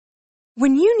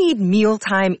When you need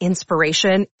mealtime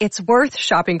inspiration, it's worth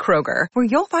shopping Kroger, where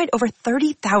you'll find over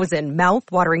 30,000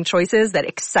 mouth-watering choices that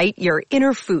excite your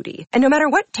inner foodie. And no matter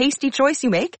what tasty choice you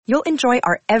make, you'll enjoy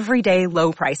our everyday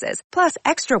low prices, plus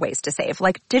extra ways to save,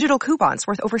 like digital coupons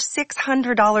worth over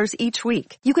 $600 each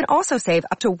week. You can also save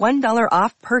up to $1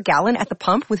 off per gallon at the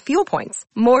pump with fuel points.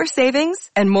 More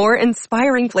savings and more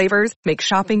inspiring flavors make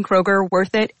shopping Kroger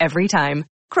worth it every time.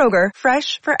 Kroger,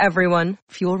 fresh for everyone.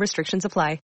 Fuel restrictions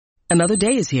apply. Another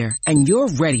day is here, and you're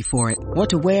ready for it. What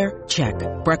to wear? Check.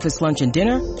 Breakfast, lunch, and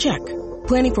dinner? Check.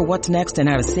 Planning for what's next and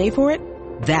how to save for it?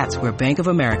 That's where Bank of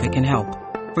America can help.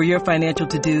 For your financial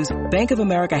to-dos, Bank of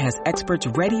America has experts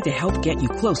ready to help get you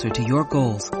closer to your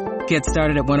goals. Get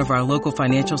started at one of our local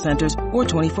financial centers or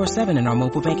 24/7 in our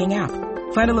mobile banking app.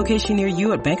 Find a location near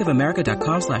you at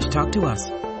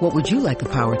bankofamerica.com/talktous. What would you like the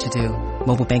power to do?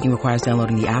 Mobile banking requires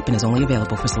downloading the app and is only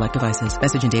available for select devices.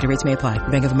 Message and data rates may apply.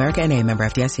 Bank of America NA, member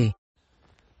FDIC.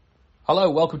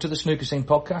 Hello, welcome to the Snooker Scene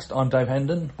podcast. I'm Dave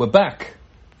Hendon. We're back.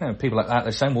 You know, people like that,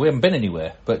 they're saying, well, we haven't been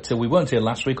anywhere. But we weren't here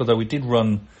last week, although we did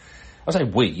run... I say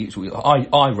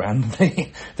I ran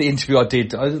the interview I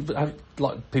did. I'd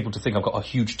like people to think I've got a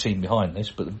huge team behind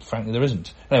this, but frankly there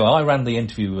isn't. Anyway, I ran the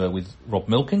interview with Rob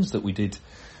Milkins that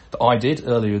I did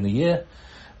earlier in the year.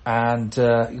 And,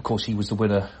 of course, he was the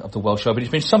winner of the Welsh Open.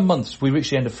 It's been some months. We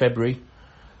reached the end of February.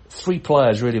 3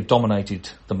 players really have dominated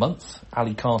the month.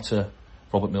 Ali Carter,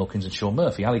 Robert Milkins and Sean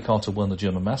Murphy. Ali Carter won the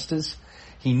German Masters.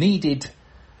 He needed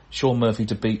Sean Murphy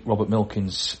to beat Robert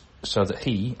Milkins so that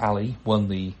Ali, won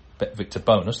the Bet-Victor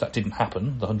bonus. That didn't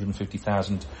happen. The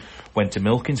 150,000 went to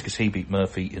Milkins because he beat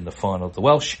Murphy in the final of the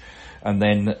Welsh. And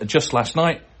then just last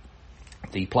night,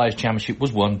 the Players' Championship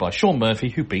was won by Sean Murphy,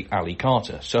 who beat Ali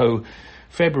Carter. So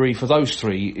February for those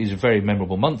 3 is a very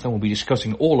memorable month, and we'll be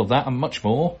discussing all of that and much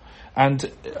more.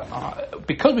 And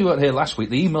because we weren't here last week,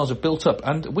 the emails have built up,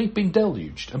 and we've been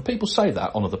deluged. And people say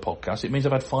that on other podcasts. It means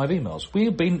I've had 5 emails. We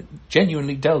have been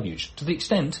genuinely deluged, to the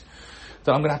extent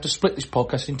that I'm going to have to split this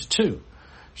podcast into 2.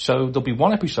 So there'll be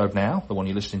 1 episode now, the one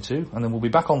you're listening to, and then we'll be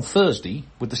back on Thursday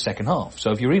with the second half.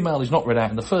 So if your email is not read out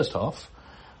in the first half,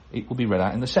 it will be read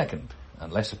out in the second.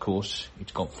 Unless, of course,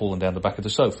 it's fallen down the back of the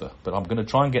sofa. But I'm going to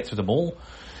try and get through them all.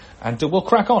 And we'll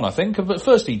crack on, I think. But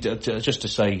firstly, just to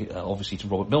say, obviously, to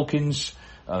Robert Milkins,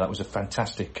 that was a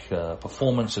fantastic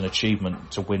performance and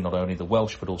achievement to win not only the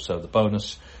Welsh, but also the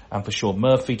bonus. And for Sean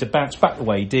Murphy to bounce back the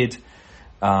way he did,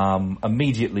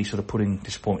 immediately sort of putting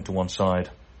disappointment to one side,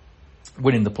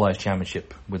 winning the Players'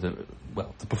 Championship with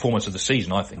the performance of the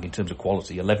season, I think, in terms of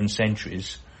quality, 11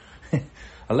 centuries.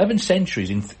 11 centuries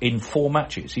in 4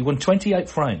 matches. He won 28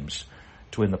 frames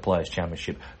to win the Players'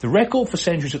 Championship. The record for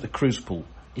centuries at the Crucible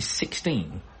is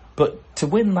 16, but to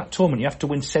win that tournament you have to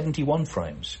win 71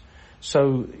 frames.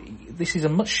 So this is a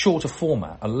much shorter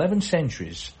format, 11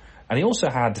 centuries. And he also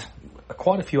had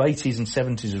quite a few 80s and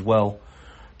 70s as well.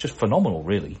 Just phenomenal,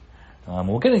 really.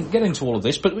 We'll get into all of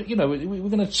this, but, you know, we're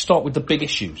going to start with the big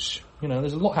issues. You know,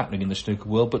 there's a lot happening in the snooker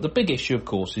world, but the big issue, of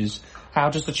course, is how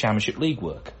does the Championship League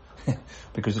work?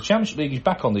 Because the Championship League is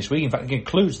back on this week. In fact, it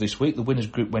concludes this week. The winners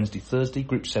group Wednesday, Thursday,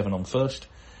 Group 7 on first.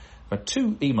 I've had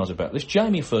 2 emails about this.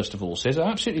 Jamie, first of all, says, I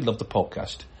absolutely love the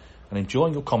podcast and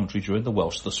enjoying your commentary during the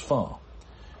Welsh thus far.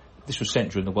 This was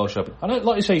sent during the Welsh Open. I don't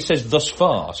like to say he says thus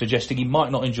far, suggesting he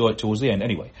might not enjoy it towards the end.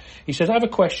 Anyway, he says, I have a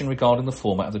question regarding the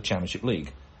format of the Championship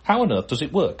League. How on earth does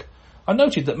it work? I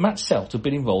noted that Matt Selt had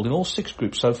been involved in all 6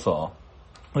 groups so far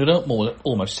and had earned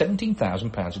almost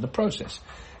 £17,000 in the process.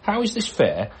 How is this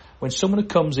fair when someone who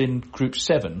comes in Group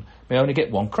 7 may only get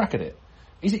 1 crack at it?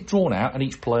 Is it drawn out and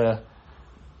each player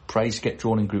prays to get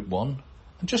drawn in Group 1?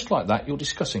 And just like that, you're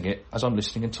discussing it as I'm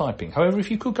listening and typing. However, if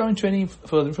you could go into any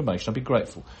further information, I'd be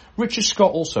grateful. Richard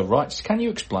Scott also writes, can you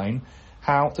explain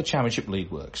how the Championship League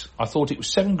works? I thought it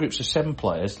was 7 groups of 7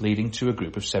 players leading to a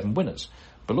group of 7 winners.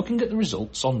 But looking at the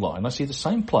results online, I see the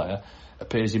same player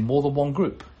appears in more than 1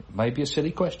 group. It may be a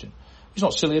silly question. It's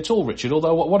not silly at all, Richard,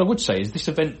 although what I would say is this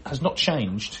event has not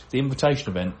changed. The invitation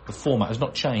event, the format, has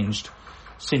not changed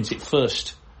since it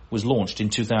first was launched in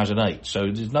 2008. So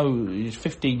it's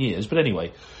 15 years. But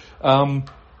anyway,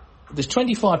 there's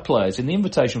 25 players in the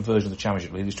invitation version of the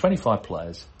Championship League. There's 25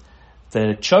 players.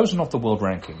 They're chosen off the world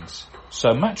rankings. So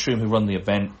Matchroom, who run the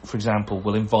event, for example,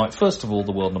 will invite, first of all,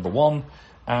 the world number 1.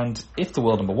 And if the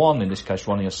world number 1, in this case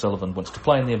Ronnie O'Sullivan, wants to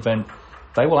play in the event,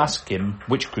 they will ask him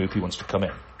which group he wants to come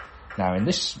in. Now, in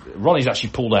this, Ronnie's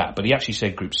actually pulled out, but he actually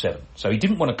said Group 7. So he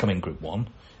didn't want to come in Group 1.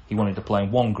 He wanted to play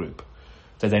in 1 group.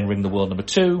 They then ring the world number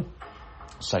 2.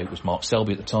 Say it was Mark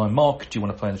Selby at the time. Mark, do you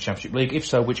want to play in the Championship League? If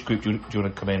so, which group do you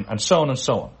want to come in? And so on and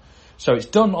so on. So it's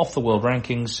done off the world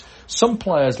rankings. Some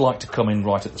players like to come in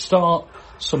right at the start.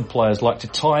 Some players like to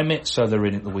time it so they're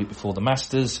in it the week before the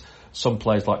Masters. Some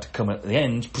players like to come at the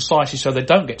end precisely so they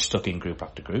don't get stuck in group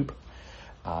after group.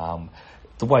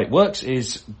 The way it works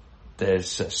is there's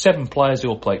 7 players who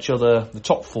all play each other. The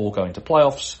top 4 go into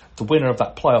playoffs. The winner of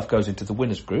that playoff goes into the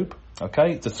winners group.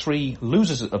 Okay, the 3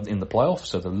 losers in the playoff,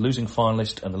 so the losing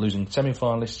finalist and the losing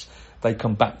semi-finalists, they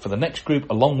come back for the next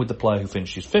group along with the player who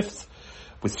finishes 5th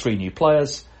with 3 new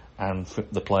players, and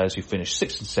the players who finish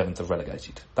 6th and 7th are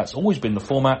relegated. That's always been the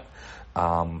format.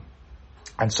 And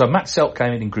so Matt Selt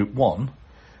came in Group 1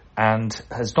 and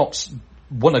has not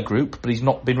won a group, but he's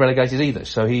not been relegated either.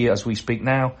 So he, as we speak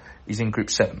now, is in Group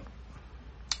 7.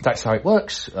 That's how it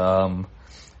works.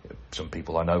 Some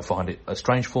people I know find it a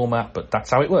strange format, but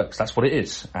that's how it works. That's what it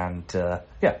is. And,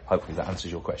 hopefully that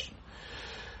answers your question.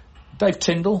 Dave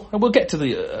Tyndall, and we'll get to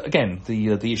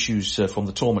the issues from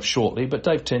the tournament shortly, but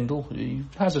Dave Tyndall, he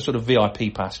has a sort of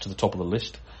VIP pass to the top of the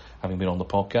list, having been on the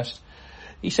podcast.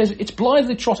 He says, it's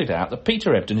blithely trotted out that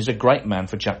Peter Ebdon is a great man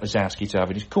for Jack Lisowski to have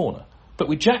in his corner. But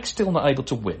with Jack still not able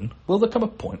to win, will there come a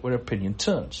point where opinion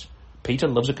turns? Peter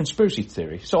loves a conspiracy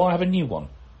theory, so I have a new one.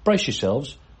 Brace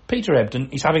yourselves. Peter Ebdon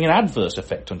is having an adverse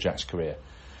effect on Jack's career.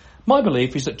 My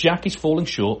belief is that Jack is falling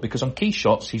short because on key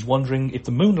shots he's wondering if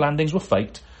the moon landings were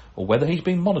faked or whether he's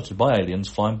been monitored by aliens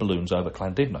flying balloons over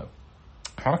Llandudno.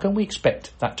 How can we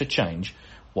expect that to change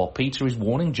while Peter is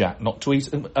warning Jack not to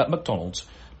eat at McDonald's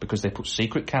because they put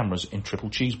secret cameras in triple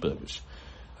cheeseburgers?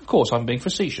 Of course, I'm being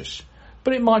facetious,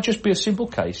 but it might just be a simple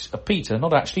case of Peter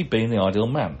not actually being the ideal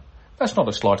man. That's not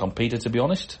a slight on Peter, to be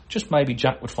honest. Just maybe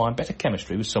Jack would find better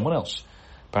chemistry with someone else.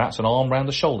 Perhaps an arm round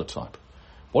the shoulder type.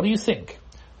 What do you think?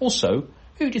 Also,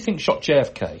 who do you think shot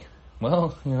JFK?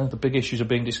 Well, the big issues are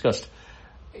being discussed.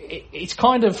 It's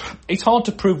hard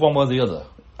to prove one way or the other,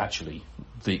 actually,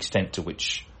 the extent to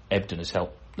which Ebdon has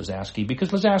helped Lisowski, because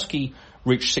Lisowski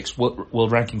reached 6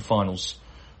 world ranking finals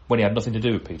when he had nothing to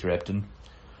do with Peter Ebdon.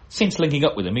 Since linking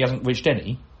up with him, he hasn't reached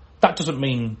any. That doesn't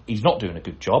mean he's not doing a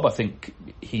good job. I think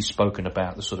he's spoken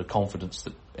about the sort of confidence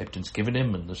that Ebdon's given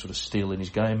him and the sort of steel in his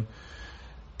game.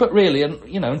 But really,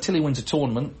 until he wins a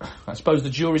tournament, I suppose the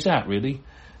jury's out, really.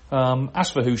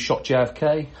 As for who shot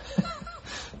JFK,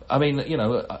 I mean,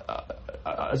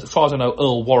 as far as I know,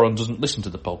 Earl Warren doesn't listen to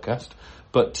the podcast.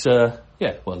 But,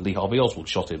 Lee Harvey Oswald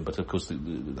shot him. But, of course,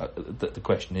 the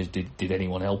question is, did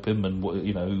anyone help him?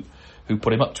 And, who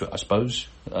put him up to it, I suppose.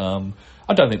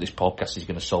 I don't think this podcast is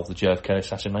going to solve the JFK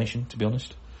assassination, to be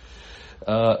honest.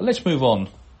 Let's move on.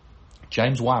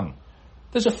 James Wan.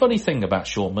 There's a funny thing about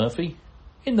Shaun Murphy.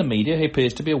 In the media, he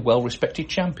appears to be a well-respected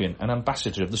champion and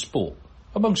ambassador of the sport.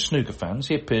 Among snooker fans,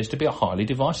 he appears to be a highly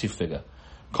divisive figure.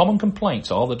 Common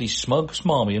complaints are that he's smug,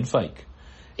 smarmy and fake.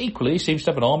 Equally, he seems to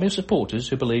have an army of supporters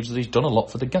who believes that he's done a lot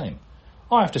for the game.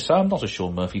 I have to say I'm not a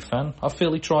Shaun Murphy fan. I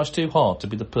feel he tries too hard to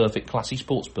be the perfect classy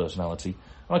sports personality,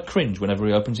 and I cringe whenever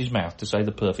he opens his mouth to say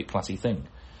the perfect classy thing.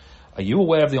 Are you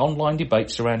aware of the online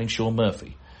debate surrounding Shaun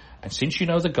Murphy? And since you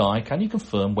know the guy, can you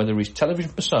confirm whether his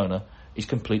television persona is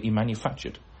completely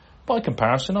manufactured? By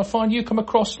comparison, I find you come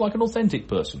across like an authentic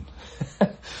person.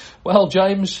 Well,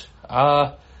 James,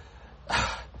 the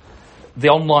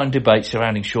online debate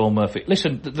surrounding Shaun Murphy.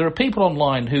 Listen, there are people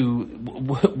online who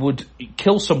would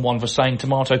kill someone for saying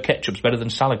tomato ketchup's better than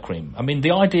salad cream. I mean,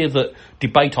 the idea that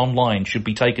debate online should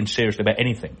be taken seriously about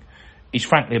anything is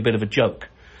frankly a bit of a joke.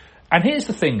 And here's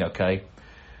the thing, okay?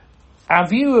 Our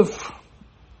view of,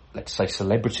 let's say,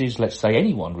 celebrities, let's say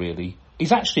anyone really,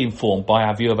 is actually informed by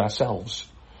our view of ourselves.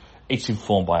 It's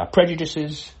informed by our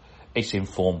prejudices. It's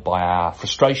informed by our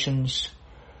frustrations.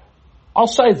 I'll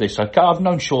say this, okay? I've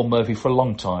known Shaun Murphy for a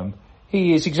long time.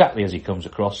 He is exactly as he comes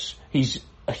across. He's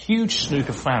a huge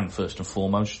snooker fan, first and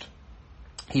foremost.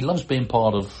 He loves being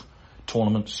part of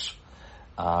tournaments,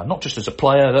 not just as a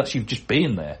player, actually just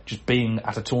being there, just being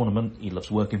at a tournament. He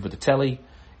loves working for the telly.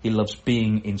 He loves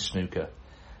being in snooker.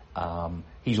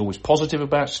 He's always positive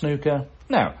about snooker.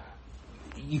 Now,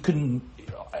 we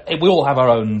all have our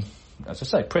own, as I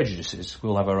say, prejudices. We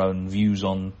all have our own views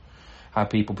on how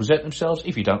people present themselves.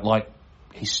 If you don't like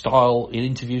his style in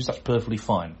interviews, that's perfectly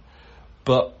fine.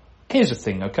 But here's the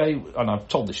thing, okay, and I've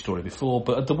told this story before,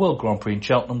 but at the World Grand Prix in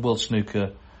Cheltenham, World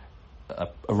Snooker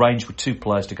arranged with 2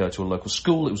 players to go to a local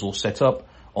school. It was all set up.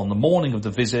 On the morning of the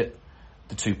visit,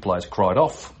 the 2 players cried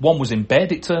off. One was in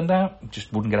bed, it turned out,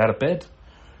 just wouldn't get out of bed.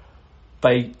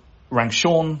 They rang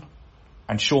Shaun,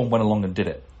 and Shaun went along and did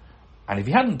it. And if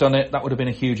he hadn't done it, that would have been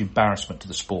a huge embarrassment to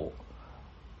the sport.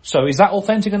 So is that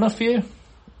authentic enough for you?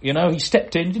 He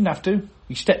stepped in, he didn't have to.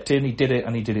 He stepped in, he did it,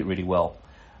 and he did it really well.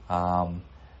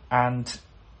 And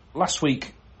last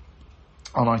week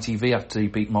on ITV, after he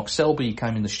beat Mark Selby, he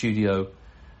came in the studio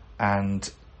and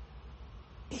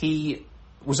he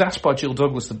was asked by Jill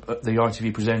Douglas, the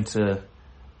ITV presenter,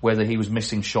 whether he was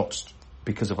missing shots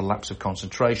because of a lapse of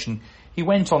concentration. He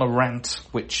went on a rant,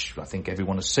 which I think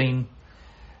everyone has seen,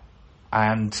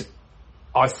 and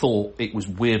I thought it was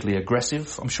weirdly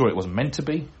aggressive. I'm sure it wasn't meant to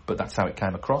be, but that's how it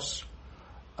came across.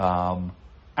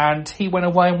 And he went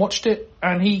away and watched it,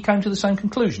 and he came to the same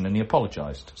conclusion, and he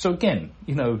apologised. So again,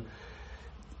 you know,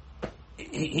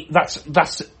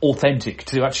 that's authentic,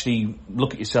 to actually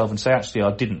look at yourself and say, actually,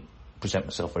 I didn't present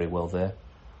myself very well there.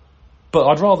 But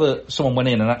I'd rather someone went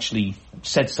in and actually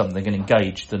said something and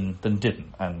engaged than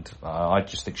didn't. And I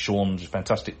just think Sean's a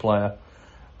fantastic player,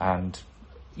 and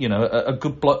you know, a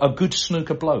good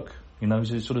snooker bloke. You know,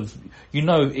 he's a sort of, you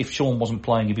know, if Sean wasn't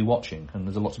playing, he'd be watching, and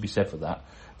there's a lot to be said for that.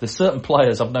 There's certain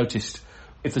players I've noticed,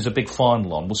 if there's a big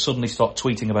final on, will suddenly start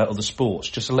tweeting about other sports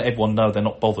just to let everyone know they're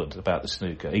not bothered about the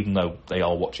snooker, even though they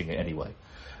are watching it anyway.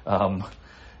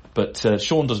 But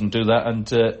Sean doesn't do that,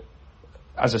 and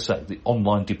as I say, the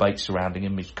online debate surrounding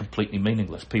him is completely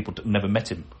meaningless. People never met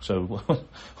him, so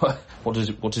what does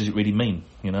it really mean,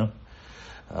 you know?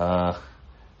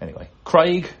 Anyway,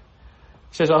 Craig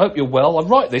says, I hope you're well. I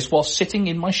write this while sitting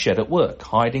in my shed at work,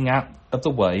 hiding out of the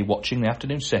way, watching the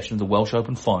afternoon session of the Welsh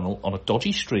Open final on a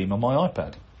dodgy stream on my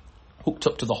iPad, hooked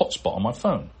up to the hotspot on my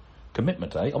phone.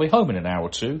 Commitment, eh? I'll be home in an hour or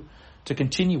two to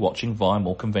continue watching via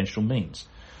more conventional means.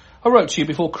 I wrote to you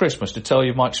before Christmas to tell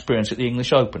you of my experience at the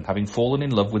English Open, having fallen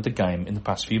in love with the game in the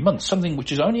past few months, something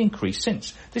which has only increased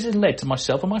since. This has led to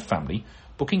myself and my family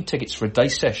booking tickets for a day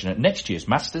session at next year's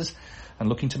Masters and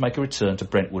looking to make a return to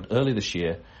Brentwood early this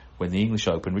year when the English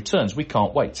Open returns. We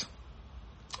can't wait.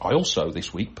 I also,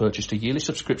 this week, purchased a yearly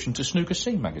subscription to Snooker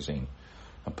Scene magazine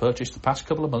and purchased the past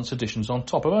couple of months' editions on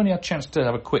top. I've only had a chance to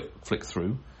have a quick flick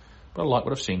through, but I like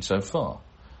what I've seen so far.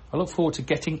 I look forward to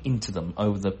getting into them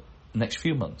over the next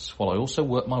few months, while I also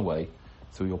work my way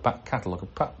through your back catalogue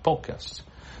of podcasts.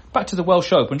 Back to the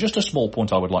Welsh Open, just a small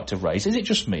point I would like to raise. Is it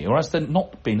just me, or has there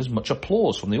not been as much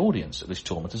applause from the audience at this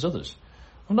tournament as others?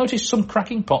 I've noticed some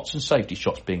cracking pots and safety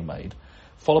shots being made,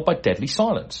 followed by deadly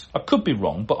silence. I could be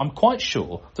wrong, but I'm quite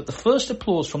sure that the first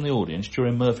applause from the audience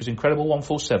during Murphy's incredible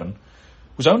 147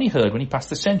 was only heard when he passed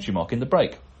the century mark in the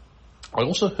break. I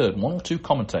also heard one or two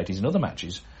commentators in other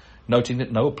matches noting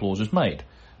that no applause was made,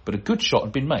 but a good shot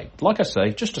had been made. Like I say,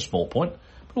 just a small point,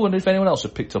 but I wonder if anyone else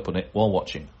had picked up on it while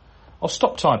watching. I'll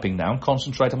stop typing now and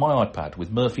concentrate on my iPad,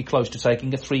 with Murphy close to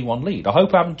taking a 3-1 lead. I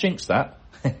hope I haven't jinxed that.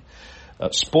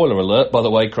 Spoiler alert, by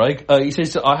the way, Craig. He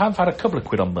says, I have had a couple of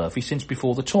quid on Murphy since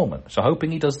before the tournament, so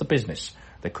hoping he does the business.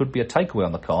 There could be a takeaway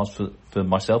on the cards for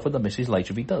myself and the missus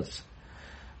later if he does.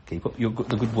 Keep up the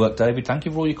good work, David. Thank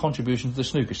you for all your contributions to the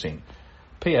snooker scene.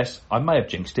 P.S. I may have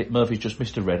jinxed it. Murphy's just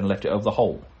missed a red and left it over the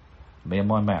hole. Me and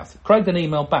my mouth. Craig then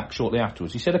emailed back shortly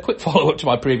afterwards. He said, a quick follow-up to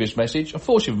my previous message.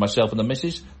 Unfortunately for myself and the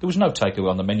missus, there was no takeaway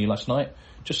on the menu last night.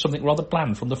 Just something rather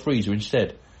bland from the freezer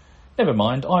instead. Never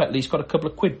mind, I at least got a couple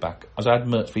of quid back, as I had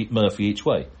Murphy each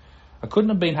way. I couldn't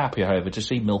have been happier, however, to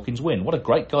see Milkins win. What a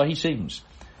great guy he seems,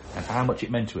 and how much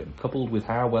it meant to him, coupled with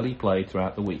how well he played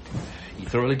throughout the week. He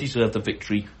thoroughly deserved the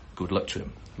victory. Good luck to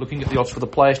him. Looking at the odds for the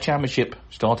Players' Championship,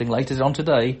 starting later on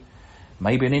today,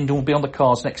 maybe an Indian will be on the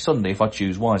cards next Sunday if I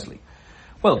choose wisely.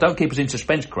 Well, don't keep us in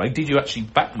suspense, Craig. Did you actually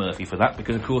back Murphy for that?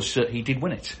 Because, of course, he did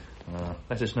win it.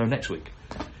 Let us know next week.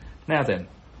 Now then,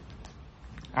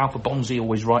 Alpha Bonzi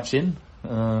always writes in.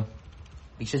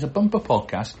 He says, a bumper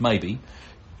podcast, maybe,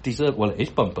 well, it is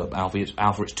bumper, Alpha,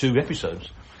 it's 2 episodes.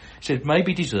 He said,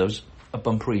 maybe deserves a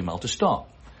bumper email to start.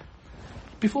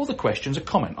 Before the questions, a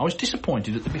comment. I was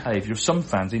disappointed at the behaviour of some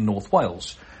fans in North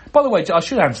Wales. By the way, I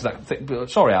should answer that thing.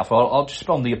 Sorry, Alpha, I'll just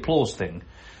on the applause thing.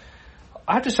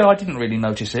 I have to say I didn't really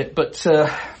notice it, but,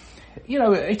 you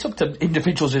know, it's up to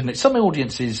individuals, isn't it? Some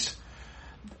audiences,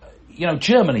 you know,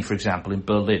 Germany, for example, in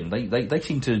Berlin, they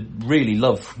seem to really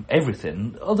love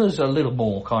everything. Others are a little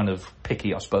more kind of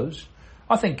picky, I suppose.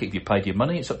 I think if you paid your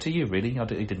money, it's up to you, really.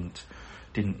 It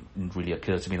didn't really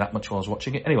occur to me that much while I was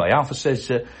watching it. Anyway, Alpha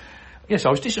says, yes, I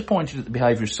was disappointed at the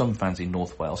behaviour of some fans in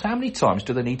North Wales. How many times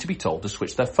do they need to be told to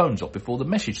switch their phones off before the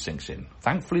message sinks in?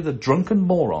 Thankfully, the drunken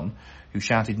moron who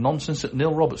shouted nonsense at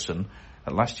Neil Robertson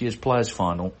at last year's Players'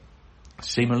 Final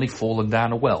seemingly fallen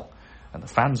down a well, and the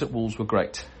fans at Wolves were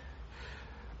great.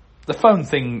 The phone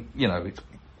thing, you know,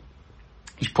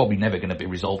 it's probably never going to be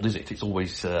resolved, is it? It's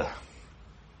always,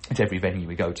 it's every venue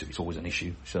we go to, it's always an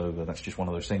issue, so that's just one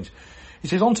of those things. He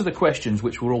says, on to the questions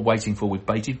which we're all waiting for with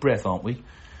bated breath, aren't we?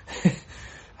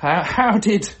 How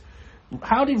did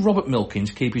Robert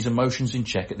Milkins keep his emotions in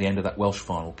check at the end of that Welsh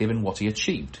final, given what he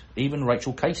achieved? Even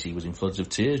Rachel Casey was in floods of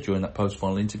tears during that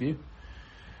post-final interview.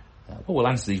 Well, we'll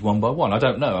answer these one by one. I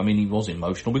don't know. I mean, he was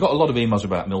emotional. We got a lot of emails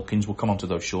about Milkins. We'll come on to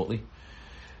those shortly.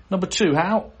 Number 2,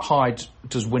 how high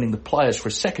does winning the Players for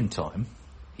a second time,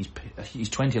 his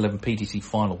 2011 PTC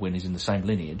final win is in the same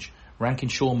lineage, ranking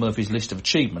Shaun Murphy's list of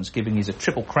achievements, giving his a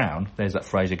triple crown, there's that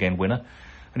phrase again, winner,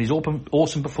 and his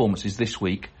awesome performances this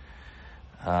week.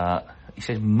 He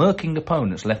says murking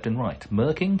opponents left and right.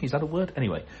 Murking, is that a word?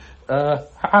 Anyway, how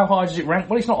high does it rank?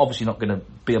 Well, it's obviously not going to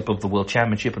be above the World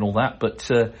Championship and all that,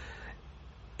 but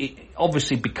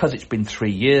obviously because it's been 3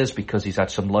 years, because he's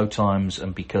had some low times,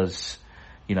 and because,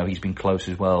 you know, he's been close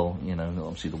as well, you know,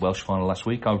 obviously the Welsh final last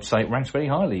week, I would say it ranks very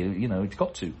highly. You know, it's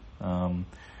got to.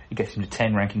 It gets him to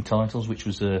 10 ranking titles, which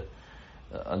was a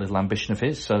little ambition of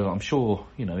his, so I'm sure,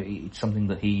 you know, it's something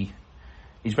that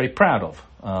he's very proud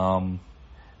of.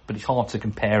 But it's hard to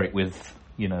compare it with,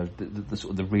 you know, the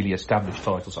sort of the really established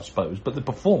titles, I suppose. But the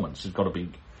performance has got to be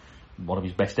one of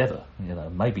his best ever. You know,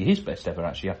 maybe his best ever,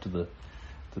 actually, after the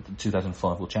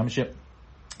 2005 World Championship.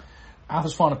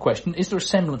 Arthur's final question: is there a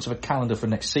semblance of a calendar for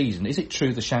next season? Is it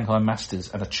true the Shanghai Masters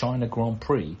and a China Grand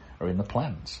Prix are in the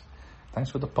plans? Thanks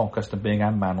for the podcast and being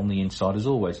our man on the inside as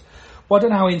always. Well, I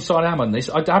don't know how inside I am on this.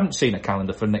 I haven't seen a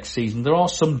calendar for next season. There are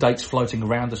some dates floating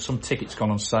around. There's some tickets gone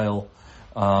on sale.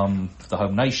 For the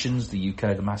home nations, the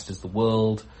UK, the Masters, the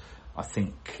World. I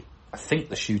think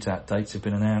the shootout dates have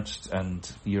been announced, and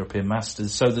the European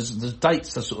Masters. So there's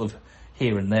dates that are sort of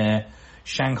here and there.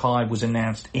 Shanghai was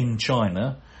announced in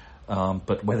China,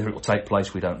 but whether it will take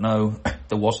place, we don't know.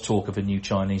 There was talk of a new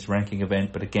Chinese ranking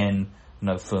event, but again,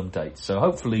 no firm dates. So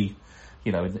hopefully,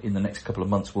 you know, in the next couple of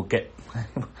months, we'll get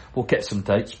some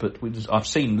dates. But I've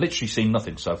literally seen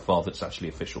nothing so far that's actually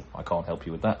official. I can't help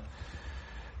you with that.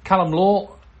 Callum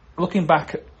Law, looking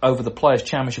back over the Players'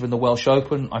 Championship and the Welsh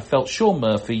Open, I felt Shaun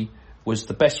Murphy was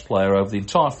the best player over the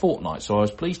entire fortnight, so I was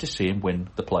pleased to see him win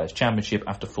the Players' Championship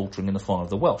after faltering in the final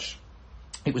of the Welsh.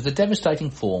 It was the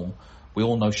devastating form we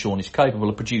all know Shaun is capable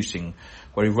of producing,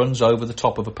 where he runs over the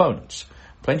top of opponents.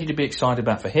 Plenty to be excited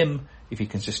about for him if he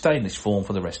can sustain this form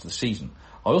for the rest of the season.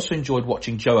 I also enjoyed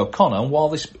watching Joe O'Connor, and while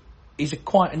this is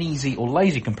quite an easy or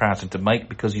lazy comparison to make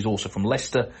because he's also from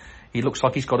Leicester, he looks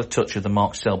like he's got a touch of the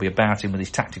Mark Selby about him with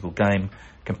his tactical game,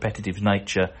 competitive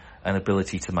nature, and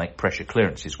ability to make pressure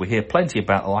clearances. We hear plenty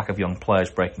about the lack of young players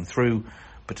breaking through,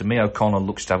 but to me O'Connor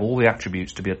looks to have all the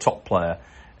attributes to be a top player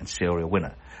and serial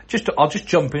winner. I'll just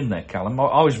jump in there, Callum.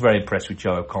 I was very impressed with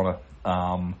Joe O'Connor.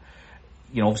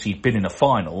 You know, obviously he'd been in a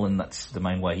final, and that's the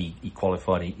main way he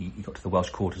qualified. He got to the Welsh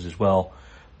quarters as well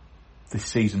this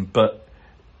season, but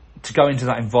to go into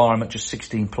that environment, just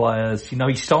 16 players, you know,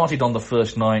 he started on the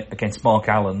first night against Mark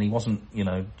Allen. He wasn't, you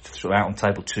know, sort of out on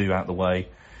table 2, out of the way.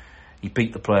 He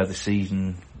beat the player of the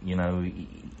season, you know, he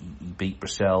beat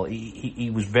Brissell. He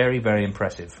was very, very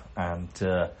impressive. And,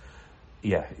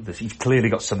 yeah, he's clearly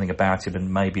got something about him,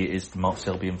 and maybe it is the Mark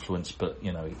Selby influence, but,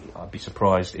 you know, I'd be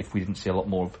surprised if we didn't see a lot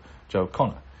more of Joe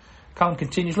O'Connor. Callum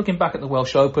continues, looking back at the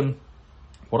Welsh Open,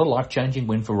 what a life-changing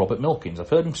win for Robert Milkins. I've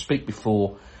heard him speak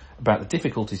before about the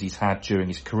difficulties he's had during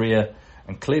his career,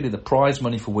 and clearly the prize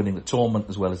money for winning the tournament,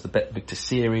 as well as the Bet Victor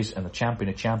Series and the Champion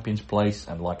of Champions place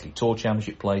and likely Tour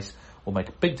Championship place, will make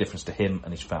a big difference to him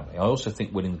and his family. I also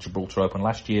think winning the Gibraltar Open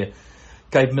last year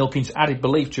gave Milkins added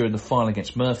belief during the final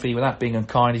against Murphy. Without being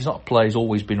unkind, he's not a player who's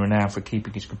always been renowned for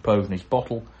keeping his composure in his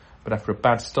bottle, but after a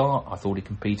bad start, I thought he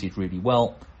competed really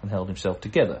well and held himself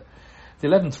together. The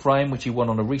 11th frame, which he won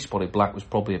on a respotted black, was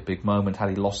probably a big moment. Had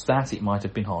he lost that, it might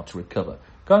have been hard to recover.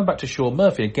 Going back to Shaun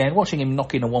Murphy again, watching him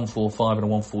knock in a 1-4-5 and a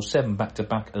 1-4-7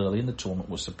 back-to-back early in the tournament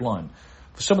was sublime.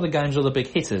 For some of the game's other big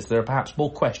hitters, there are perhaps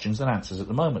more questions than answers at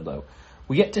the moment, though.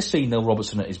 We're yet to see Neil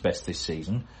Robertson at his best this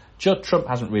season. Judd Trump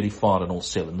hasn't really fired on all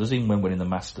cylinders, even when winning the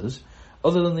Masters.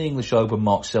 Other than the English Open,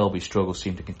 Mark Selby's struggles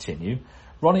seem to continue.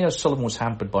 Ronnie O'Sullivan was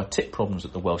hampered by tip problems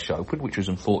at the Welsh Open, which was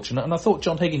unfortunate, and I thought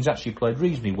John Higgins actually played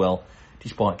reasonably well,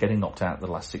 despite getting knocked out at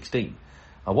the last 16.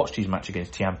 I watched his match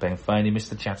against Tianpeng Fei, and he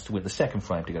missed the chance to win the second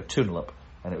frame to go 2-0 up,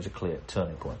 and it was a clear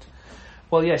turning point.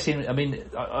 Well, yes, I mean,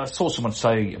 I saw someone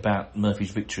say about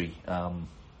Murphy's victory,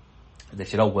 they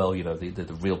said, oh, well, you know,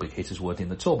 the real big hitters weren't in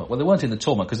the tournament. Well, they weren't in the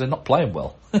tournament because they're not playing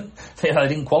well. They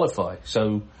didn't qualify,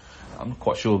 so I'm not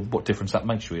quite sure what difference that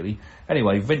makes, really.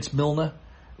 Anyway, Vince Milner,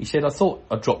 he said, I thought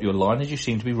I'd drop you a line as you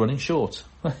seem to be running short.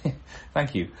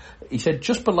 Thank you. He said,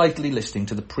 just belatedly listening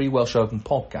to the pre-Welsh Open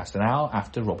podcast an hour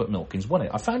after Robert Milkins won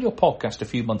it. I found your podcast a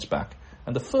few months back,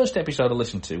 and the first episode I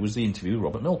listened to was the interview with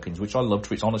Robert Milkins, which I loved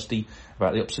for its honesty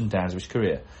about the ups and downs of his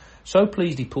career. So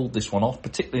pleased he pulled this one off,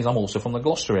 particularly as I'm also from the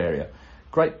Gloucester area.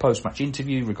 Great post-match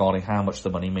interview regarding how much the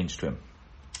money means to him.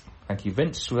 Thank you,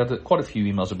 Vince. We had quite a few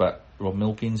emails about Rob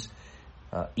Milkins.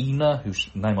 Ina, whose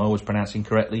name I always pronounce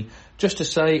incorrectly. Just to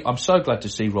say, I'm so glad to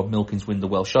see Rob Milkins win the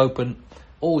Welsh Open.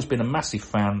 Always been a massive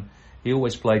fan. He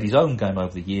always played his own game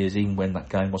over the years, even when that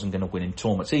game wasn't going to win him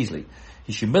tournaments easily.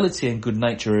 His humility and good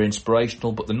nature are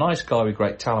inspirational, but the nice guy with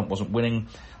great talent wasn't winning.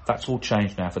 That's all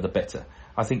changed now for the better.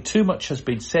 I think too much has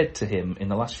been said to him in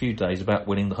the last few days about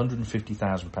winning the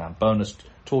 £150,000 bonus,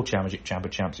 Tour Championship, Chamber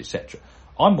Champs, etc.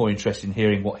 I'm more interested in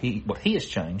hearing what he has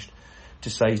changed to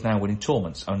say he's now winning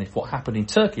tournaments, and if what happened in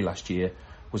Turkey last year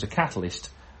was a catalyst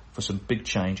for some big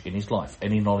change in his life.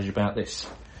 Any knowledge about this?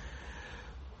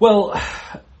 Well,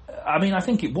 I mean, I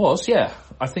think it was, yeah.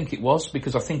 I think it was,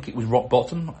 because I think it was rock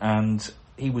bottom, and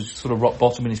he was sort of rock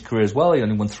bottom in his career as well. He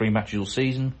only won 3 matches all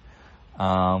season.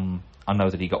 I know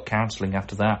that he got counselling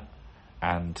after that,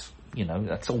 and, you know,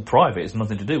 that's all private. It's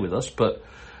nothing to do with us, but,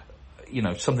 you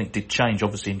know, something did change,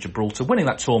 obviously, in Gibraltar. Winning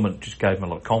that tournament just gave him a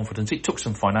lot of confidence. It took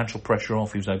some financial pressure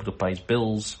off. He was able to pay his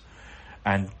bills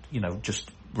and, you know, just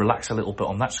relax a little bit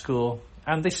on that score.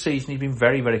 And this season he's been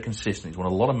very, very consistent. He's won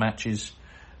a lot of matches.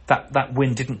 That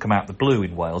win didn't come out the blue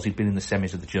in Wales. He'd been in the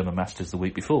semis of the German Masters the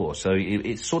week before. So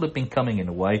it's sort of been coming in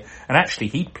a way. And actually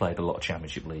he'd played a lot of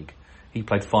Championship League. He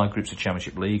played 5 groups of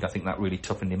Championship League. I think that really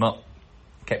toughened him up,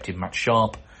 kept him match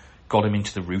sharp, got him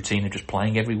into the routine of just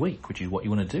playing every week, which is what you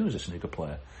want to do as a snooker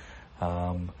player.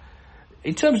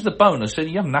 In terms of the bonus, and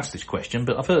you haven't asked this question,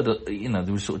 but I've heard that, you know,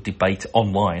 there was sort of debate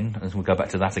online, and we'll go back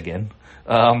to that again,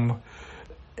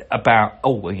 about,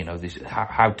 oh, well, you know, this,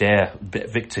 how dare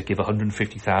Victor give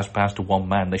 £150,000 to one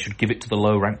man? They should give it to the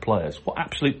low-ranked players. What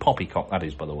absolute poppycock that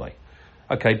is, by the way.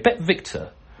 Okay, Bet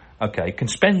Victor, okay, can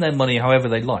spend their money however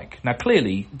they like. Now,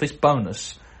 clearly, this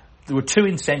bonus, there were 2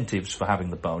 incentives for having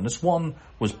the bonus. One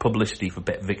was publicity for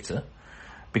Bet Victor,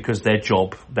 because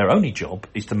their only job,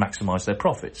 is to maximise their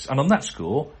profits. And on that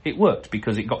score, it worked,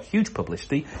 because it got huge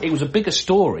publicity. It was a bigger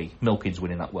story, Milkins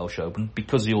winning that Welsh Open,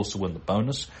 because he also won the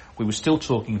bonus. We were still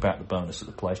talking about the bonus at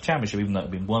the Players' Championship, even though it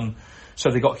had been won. So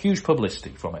they got huge publicity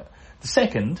from it. The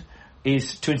second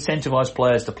is to incentivise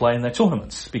players to play in their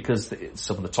tournaments, because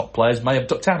some of the top players may have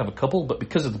ducked out of a couple, but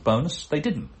because of the bonus, they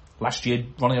didn't. Last year,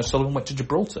 Ronnie O'Sullivan went to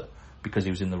Gibraltar, because he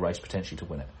was in the race potentially to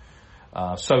win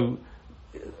it. So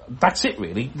that's it,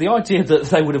 really. The idea that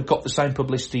they would have got the same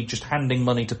publicity just handing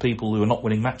money to people who are not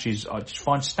winning matches, I just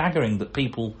find staggering that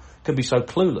people can be so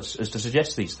clueless as to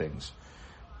suggest these things.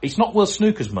 It's not World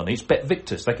Snooker's money, it's Bet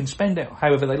Victor's. They can spend it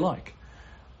however they like.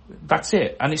 That's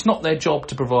it. And it's not their job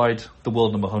to provide the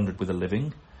world number 100 with a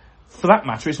living. For that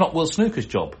matter, it's not World Snooker's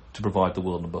job to provide the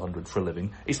world number 100 for a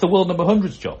living. It's the world number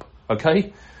 100's job,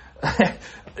 okay?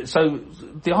 So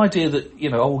the idea that,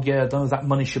 you know, oh yeah, no, that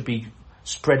money should be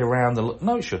spread around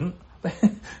no, it shouldn't.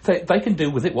 They can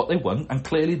do with it what they want, and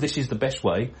clearly this is the best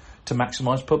way to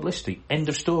maximise publicity. End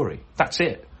of story. That's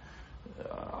it.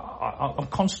 I'm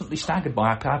constantly staggered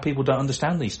by how people don't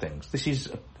understand these things. This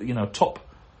is, you know, top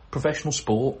professional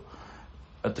sport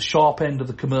at the sharp end of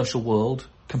the commercial world,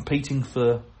 competing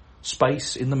for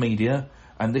space in the media,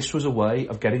 and this was a way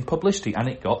of getting publicity, and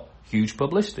it got huge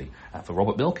publicity. And for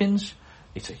Robert Milkins,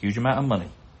 it's a huge amount of money.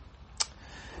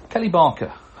 Kelly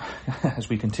Barker, as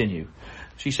we continue,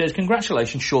 she says,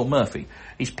 congratulations, Shaun Murphy.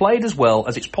 He's played as well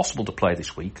as it's possible to play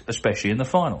this week, especially in the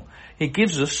final. He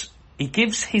gives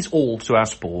his all to our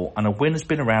sport, and a win has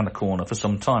been around the corner for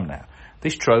some time now.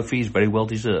 This trophy is very well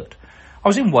deserved. I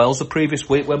was in Wales the previous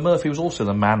week, where Murphy was also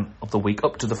the man of the week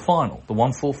up to the final. The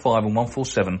 145 and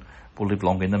 147 will live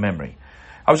long in the memory.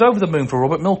 I was over the moon for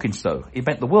Robert Milkins, though. It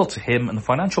meant the world to him, and the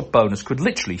financial bonus could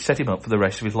literally set him up for the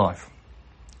rest of his life.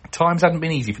 Times hadn't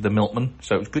been easy for the Milkman,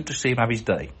 so it was good to see him have his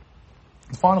day.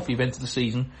 The final few events of the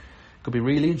season could be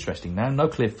really interesting now. No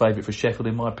clear favourite for Sheffield,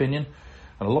 in my opinion,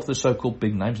 and a lot of the so-called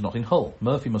big names not in Hull.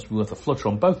 Murphy must be worth a flutter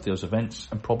on both those events,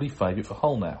 and probably favourite for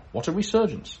Hull now. What a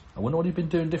resurgence. I wonder what he's been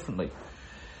doing differently.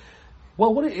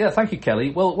 Well, thank you,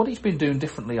 Kelly. Well, what he's been doing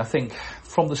differently, I think,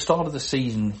 from the start of the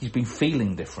season, he's been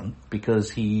feeling different, because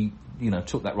he, you know,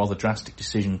 took that rather drastic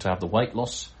decision to have the weight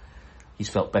loss. He's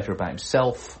felt better about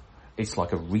himself. It's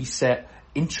like a reset.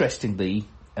 Interestingly,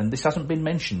 and this hasn't been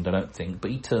mentioned, I don't think, but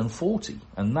he turned 40.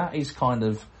 And that is kind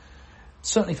of,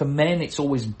 certainly for men, it's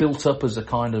always built up as a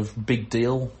kind of big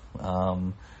deal.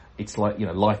 It's like, you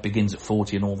know, life begins at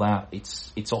 40 and all that.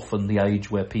 It's often the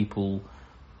age where people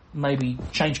maybe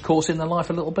change course in their life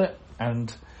a little bit.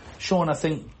 And Shaun, I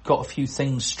think, got a few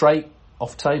things straight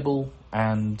off table,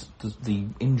 and the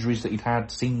injuries that he'd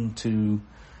had seem to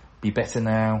be better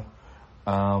now.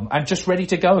 And just ready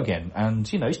to go again.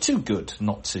 And, you know, he's too good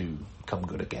not to come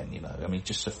good again, you know. I mean,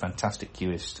 just a fantastic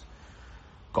cueist.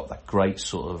 Got that great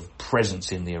sort of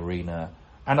presence in the arena.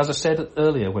 And as I said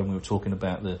earlier when we were talking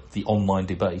about the online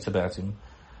debate about him,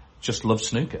 just loves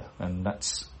snooker. And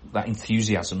that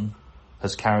enthusiasm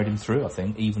has carried him through, I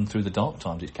think. Even through the dark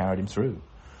times, it's carried him through.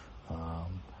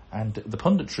 And the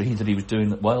punditry that he was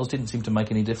doing at Wales didn't seem to make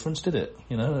any difference, did it?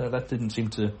 That didn't seem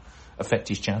to affect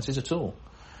his chances at all.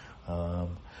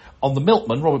 On the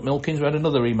Milkman, Robert Milkins, we had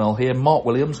another email here. Mark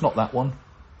Williams, not that one.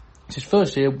 It's his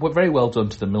first year. Very well done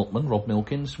to the Milkman, Rob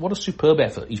Milkins. What a superb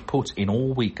effort he's put in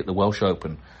all week at the Welsh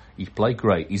Open. He's played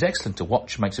great. He's excellent to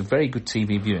watch, makes a very good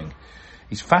TV viewing.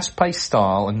 His fast-paced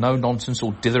style and no-nonsense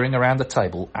or dithering around the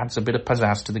table adds a bit of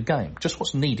pizzazz to the game. Just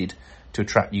what's needed to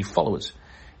attract new followers.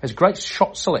 He has great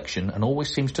shot selection and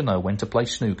always seems to know when to play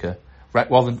snooker,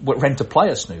 when to play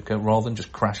a snooker rather than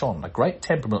just crash on. A great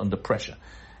temperament under pressure.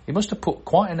 He must have put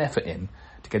quite an effort in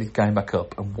to get his game back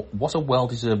up, and what a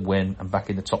well-deserved win and back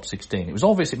in the top 16. It was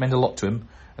obvious it meant a lot to him,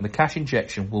 and the cash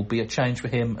injection will be a change for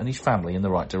him and his family in the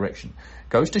right direction.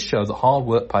 Goes to show that hard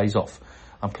work pays off.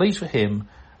 I'm pleased for him,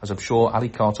 as I'm sure Ali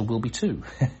Carter will be too.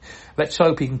 Let's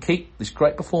hope he can keep this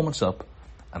great performance up,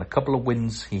 and a couple of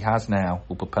wins he has now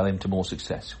will propel him to more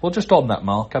success. Well, just on that,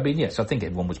 Mark, yes, I think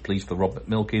everyone was pleased for Robert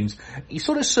Milkins. He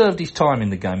sort of served his time in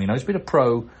the game. He's been a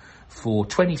pro for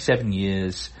 27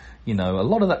 years. A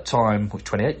lot of that time,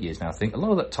 28 years now, I think, a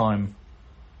lot of that time,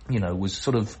 was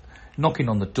sort of knocking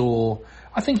on the door.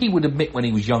 I think he would admit when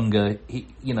he was younger,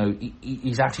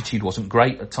 his attitude wasn't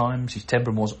great at times, his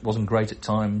temperament wasn't great at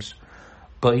times,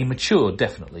 but he matured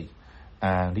definitely,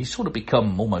 and he's sort of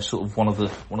become almost sort of one of the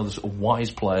sort of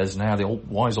wise players now, the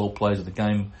wise old players of the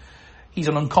game. He's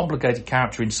an uncomplicated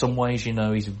character in some ways. He's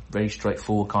a very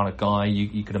straightforward kind of guy.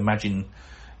 You could imagine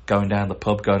going down the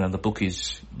pub, going down the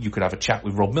bookies, you could have a chat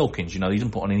with Rob Milkins. He doesn't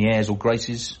put on any airs or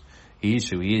graces. He is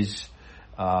who he is.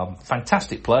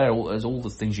 Fantastic player. All the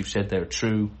things you've said there are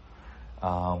true.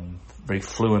 Very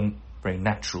fluent, very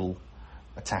natural,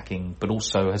 attacking, but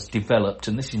also has developed,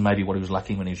 and this is maybe what he was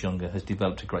lacking when he was younger, has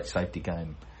developed a great safety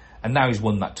game. And now he's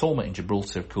won that tournament in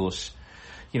Gibraltar, of course.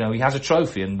 He has a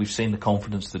trophy, and we've seen the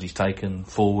confidence that he's taken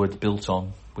forward, built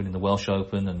on winning the Welsh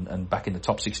Open and back in the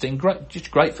top 16.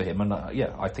 Just great for him, and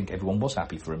I think everyone was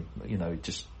happy for him.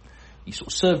 He sort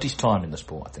of served his time in the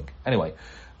sport, I think. Anyway,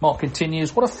 Mark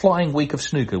continues, what a flying week of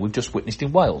snooker we've just witnessed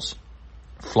in Wales.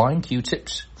 Flying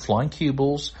Q-tips, flying cue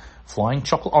balls, flying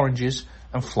chocolate oranges,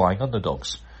 and flying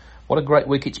underdogs. What a great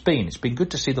week it's been. It's been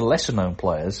good to see the lesser-known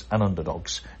players and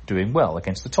underdogs doing well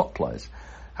against the top players.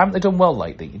 Haven't they done well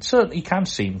lately? It certainly can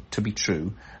seem to be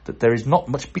true that there is not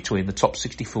much between the top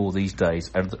 64 these days,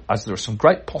 as there are some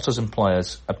great potters and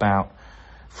players about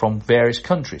from various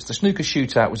countries. The snooker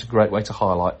shootout was a great way to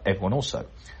highlight everyone also.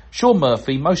 Shaun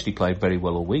Murphy mostly played very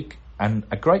well all week, and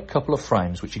a great couple of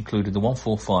frames which included the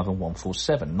 145 and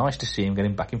 147. Nice to see him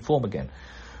getting back in form again.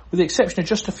 With the exception of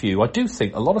just a few, I do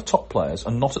think a lot of top players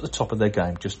are not at the top of their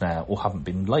game just now, or haven't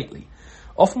been lately.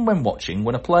 Often when watching,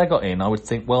 when a player got in, I would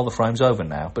think, well, the frame's over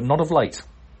now, but not of late.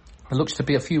 There looks to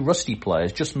be a few rusty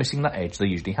players just missing that edge they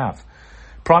usually have.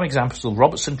 Prime examples are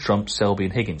Robertson, Trump, Selby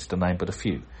and Higgins, to name but a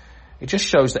few. It just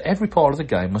shows that every part of the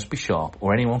game must be sharp,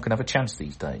 or anyone can have a chance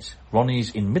these days.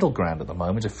 Ronnie's in middle ground at the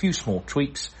moment, a few small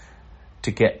tweaks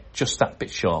to get just that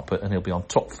bit sharper, and he'll be on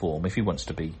top form if he wants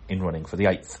to be in running for the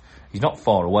 8th. He's not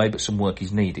far away, but some work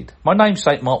is needed. My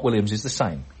namesake, Mark Williams, is the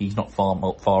same. He's not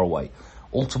far away.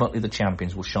 Ultimately, the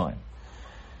champions will shine.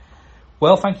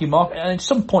 Well, thank you, Mark. And at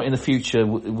some point in the future,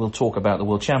 we'll talk about the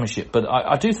World Championship. But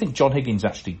I do think John Higgins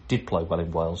actually did play well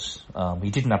in Wales. He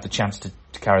didn't have the chance to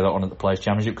carry that on at the Players'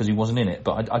 Championship because he wasn't in it.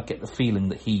 But I get the feeling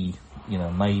that he,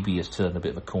 maybe has turned a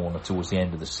bit of a corner towards the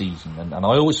end of the season. And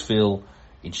I always feel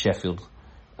in Sheffield,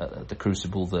 at the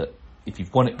Crucible, that if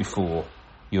you've won it before,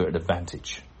 you're at an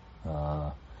advantage.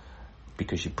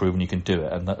 Because you've proven you can do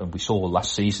it. And we saw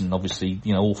last season, obviously,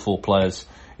 all 4 players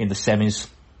in the semis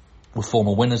were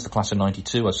former winners, the class of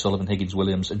 92, O'Sullivan, Higgins,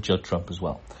 Williams and Judd Trump as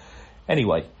well.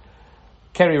 Anyway,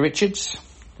 Kerry Richards,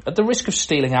 at the risk of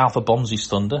stealing Alpha Bonzi's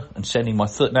thunder and sending my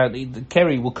third... Now,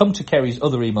 Kerry, we'll come to Kerry's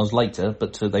other emails later,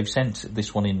 but they've sent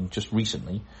this one in just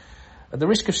recently. At the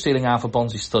risk of stealing Alpha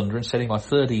Bonzi's thunder and sending my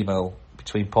third email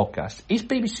between podcasts, is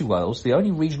BBC Wales the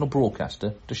only regional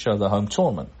broadcaster to show their home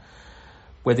tournament,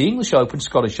 where the English Open,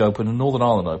 Scottish Open and Northern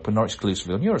Ireland Open are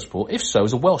exclusively on Eurosport? If so,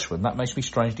 as a Welshman, that makes me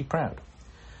strangely proud.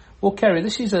 Well, Kerry,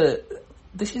 this is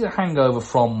a hangover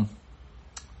from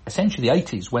essentially the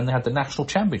 80s when they had the national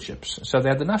championships. So they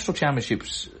had the national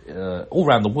championships all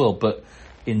around the world, but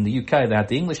in the UK they had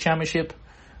the English Championship,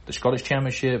 the Scottish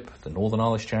Championship, the Northern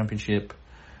Irish Championship,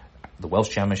 the Welsh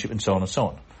Championship and so on and so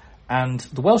on. And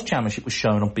the Welsh Championship was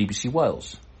shown on BBC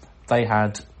Wales. They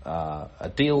had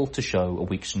a deal to show a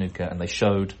week's snooker, and they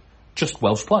showed just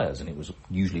Welsh players, and it was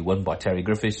usually won by Terry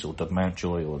Griffiths or Doug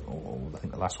Mountjoy or I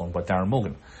think the last one by Darren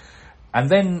Morgan. And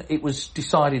then it was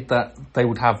decided that they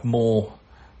would have more,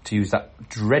 to use that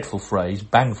dreadful phrase,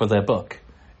 bang for their buck,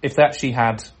 if they actually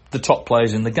had the top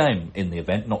players in the game in the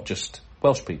event, not just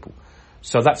Welsh people.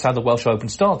 So that's how the Welsh Open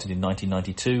started in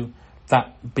 1992.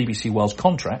 That BBC Wales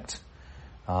contract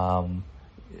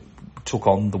took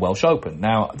on the Welsh Open.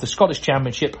 Now, the Scottish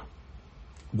Championship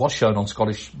was shown on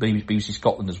BBC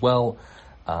Scotland as well,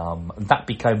 and that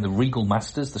became the Regal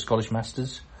Masters, the Scottish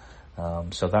Masters.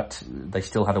 So that they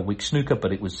still had a weak snooker,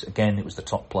 but it was the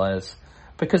top players.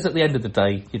 Because at the end of the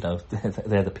day,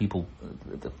 they're the people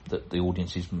that the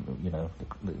audiences,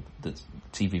 the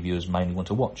TV viewers mainly want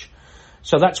to watch.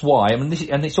 So that's why. I mean,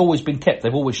 and it's always been kept.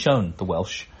 They've always shown the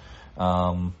Welsh,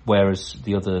 whereas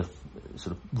the other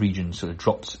sort of regions sort of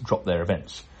dropped their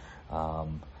events.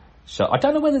 So I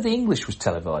don't know whether the English was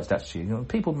televised. Actually,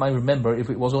 people may remember if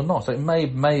it was or not. It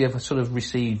may have sort of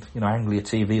received Anglia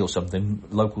TV or something,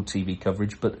 local TV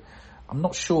coverage, but I'm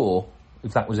not sure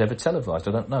if that was ever televised.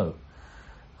 I don't know.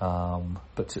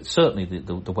 But certainly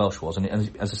the Welsh was, and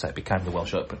as I say, it became the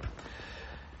Welsh Open.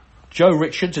 Joe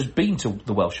Richards has been to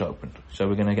the Welsh Open, so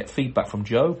we're going to get feedback from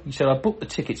Joe. He said, I booked the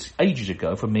tickets ages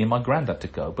ago for me and my granddad to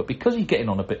go, but because he's getting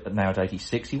on a bit now at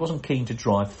 86, he wasn't keen to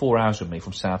drive 4 hours with me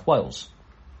from South Wales.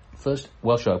 First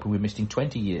Welsh Open we missed in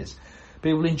 20 years.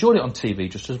 People enjoyed it on TV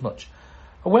just as much.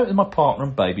 I went with my partner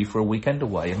and baby for a weekend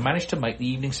away and managed to make the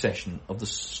evening session of the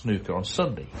snooker on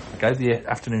Sunday. I gave the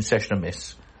afternoon session a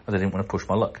miss, as I didn't want to push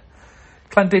my luck.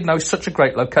 Llandudno is such a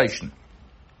great location.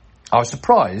 I was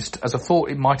surprised, as I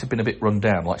thought it might have been a bit run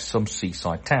down, like some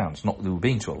seaside towns, not that we've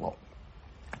been to a lot.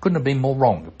 Couldn't have been more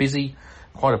wrong. Busy,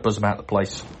 quite a buzz about the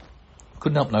place.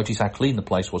 Couldn't help notice how clean the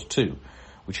place was too,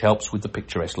 which helps with the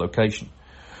picturesque location.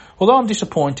 Although I'm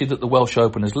disappointed that the Welsh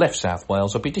Open has left South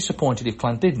Wales, I'd be disappointed if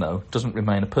Llandudno doesn't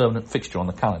remain a permanent fixture on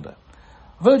the calendar.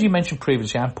 I've heard you mention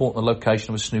previously how important the location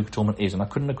of a snooker tournament is, and I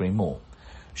couldn't agree more.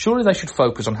 Surely they should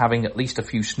focus on having at least a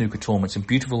few snooker tournaments in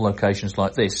beautiful locations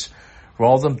like this,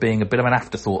 rather than being a bit of an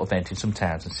afterthought event in some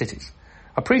towns and cities.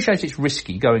 I appreciate it's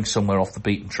risky going somewhere off the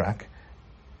beaten track,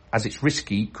 as it's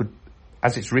risky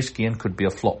and could be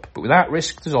a flop, but without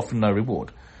risk there's often no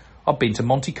reward. I've been to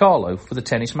Monte Carlo for the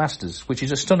Tennis Masters, which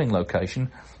is a stunning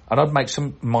location, and I'd make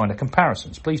some minor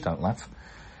comparisons. Please don't laugh.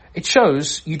 It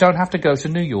shows you don't have to go to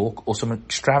New York or some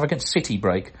extravagant city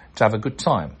break to have a good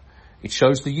time. It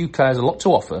shows the UK has a lot to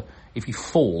offer if you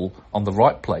fall on the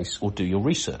right place or do your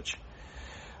research.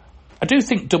 I do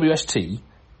think WST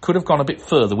could have gone a bit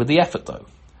further with the effort, though.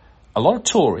 A lot of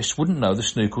tourists wouldn't know the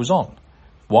snooker was on.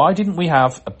 Why didn't we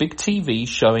have a big TV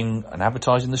showing and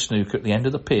advertising the snooker at the end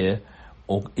of the pier,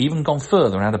 or even gone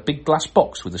further and had a big glass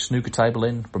box with a snooker table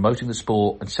in, promoting the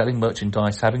sport and selling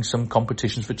merchandise, having some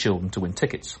competitions for children to win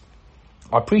tickets?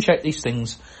 I appreciate these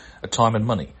things are time and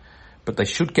money, but they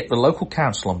should get the local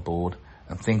council on board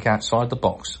and think outside the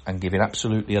box and give it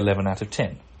absolutely 11 out of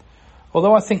 10.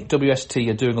 Although I think WST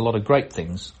are doing a lot of great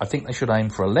things, I think they should aim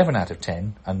for 11 out of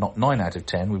 10 and not 9 out of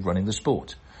 10 with running the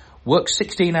sport. Work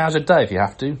 16 hours a day if you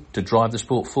have to drive the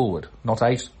sport forward, not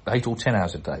 8 or 10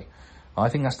 hours a day. I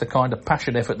think that's the kind of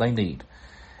passion effort they need.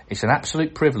 It's an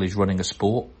absolute privilege running a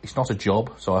sport. It's not a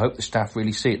job, so I hope the staff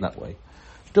really see it that way.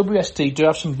 WST do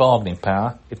have some bargaining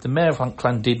power. If the Mayor of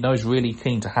Llandudno is really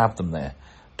keen to have them there,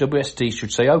 WST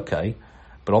should say OK,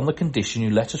 but on the condition you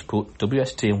let us put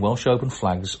WST and Welsh Open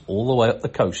flags all the way up the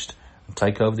coast and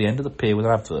take over the end of the pier with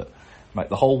an advert. Make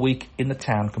the whole week in the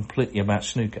town completely about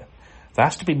snooker. There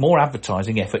has to be more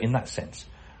advertising effort in that sense.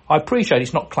 I appreciate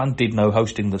it's not Llandudno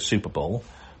hosting the Super Bowl,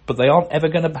 but they aren't ever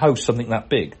going to host something that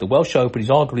big. The Welsh Open is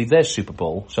arguably their Super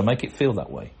Bowl, so make it feel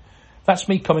that way. That's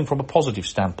me coming from a positive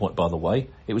standpoint, by the way.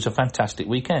 It was a fantastic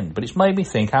weekend, but it's made me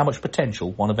think how much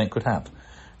potential one event could have.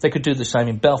 They could do the same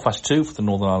in Belfast too for the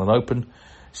Northern Ireland Open,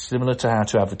 similar to how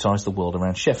to advertise the world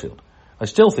around Sheffield. I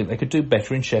still think they could do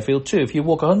better in Sheffield too. If you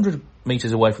walk 100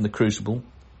 metres away from the Crucible,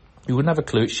 you wouldn't have a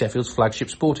clue it's Sheffield's flagship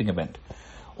sporting event.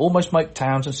 Almost make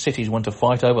towns and cities want to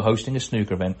fight over hosting a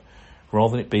snooker event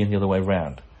rather than it being the other way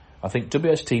round. I think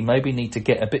WST maybe need to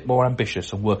get a bit more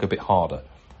ambitious and work a bit harder.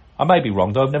 I may be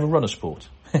wrong, though I've never run a sport.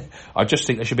 I just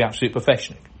think they should be absolute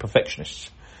perfectionists.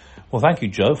 Well, thank you,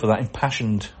 Joe, for that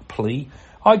impassioned plea.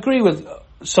 I agree with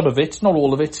some of it, not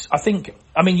all of it.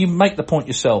 I mean, you make the point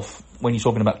yourself when you're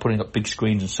talking about putting up big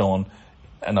screens and so on,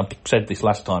 and I've said this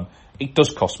last time, it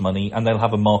does cost money, and they'll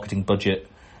have a marketing budget,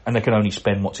 and they can only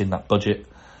spend what's in that budget.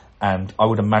 And I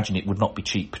would imagine it would not be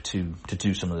cheap to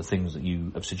do some of the things that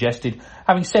you have suggested.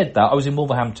 Having said that, I was in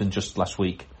Wolverhampton just last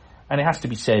week, and it has to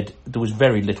be said there was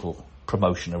very little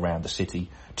promotion around the city,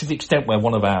 to the extent where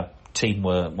one of our team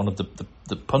one of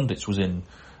the pundits was in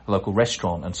a local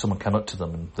restaurant, and someone came up to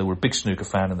them, and they were a big snooker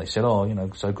fan, and they said,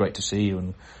 so great to see you,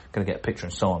 and going to get a picture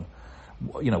and so on.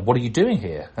 what are you doing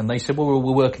here? And they said, well,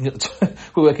 we're working at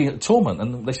the tournament.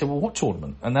 And they said, well, what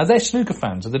tournament? And now they're snooker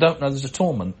fans, and they don't know there's a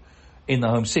tournament in the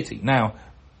home city. Now,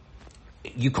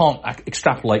 you can't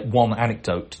extrapolate one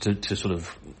anecdote to sort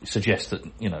of suggest that,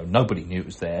 nobody knew it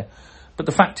was there. But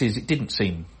the fact is, it didn't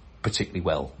seem particularly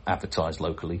well advertised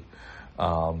locally.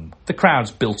 The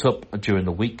crowds built up during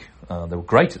the week. They were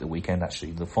great at the weekend,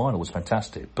 actually. The final was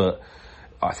fantastic. But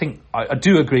I think I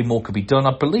do agree more could be done.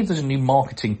 I believe there's a new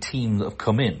marketing team that have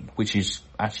come in, which is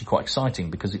actually quite exciting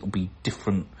because it'll be a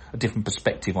different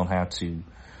perspective on how to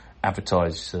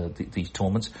advertise these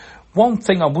tournaments. One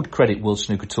thing I would credit World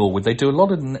Snooker Tour with, they do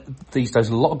these days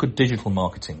a lot of good digital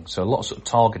marketing. So a lot of sort of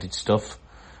targeted stuff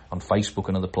on Facebook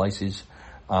and other places.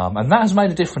 And that has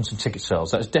made a difference in ticket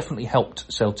sales. That has definitely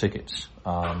helped sell tickets.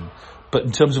 But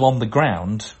in terms of on the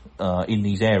ground, in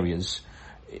these areas,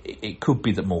 it could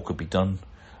be that more could be done.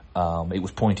 It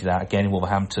was pointed out again in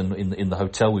Wolverhampton, in the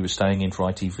hotel we were staying in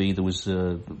for ITV, there was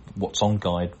a What's On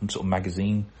guide, sort of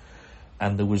magazine,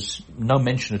 and there was no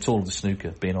mention at all of the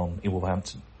snooker being on in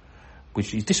Wolverhampton,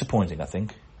 which is disappointing, I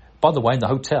think. By the way, in the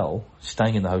hotel,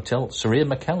 staying in the hotel, Sir Ian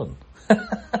McKellen,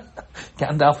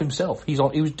 Gandalf himself, he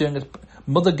was doing a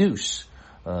Mother Goose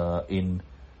in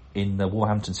the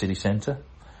Wolverhampton city centre.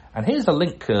 And here's the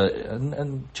link,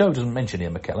 and Joe doesn't mention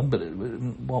Ian McKellen, but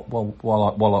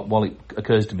while it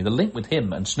occurs to me, the link with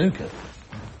him and snooker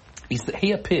is that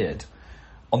he appeared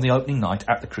on the opening night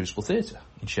at the Crucible Theatre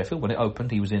in Sheffield. When it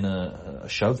opened, he was in a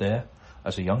show there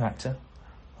as a young actor,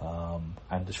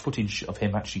 and there's footage of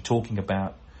him actually talking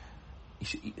about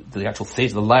the actual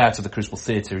theatre. The layout of the Crucible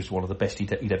Theatre is one of the best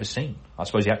he'd ever seen. I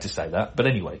suppose he had to say that, but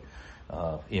anyway,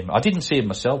 I didn't see him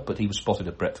myself, but he was spotted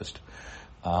at breakfast.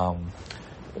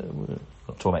 We're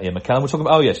not talking about Ian McKellen, we're talking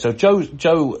about, so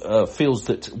Joe feels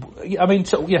that,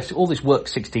 yes, all this work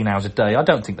 16 hours a day, I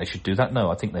don't think they should do that, no,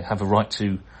 I think they have a right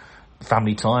to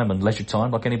family time and leisure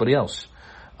time like anybody else.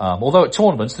 Although at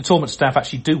tournaments, the tournament staff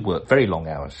actually do work very long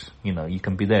hours, you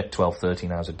can be there 12,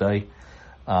 13 hours a day.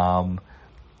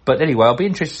 But anyway, I'll be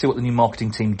interested to see what the new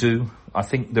marketing team do. I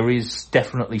think there is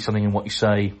definitely something in what you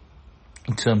say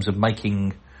in terms of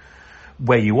making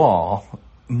where you are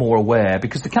more aware,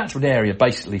 because the catchment area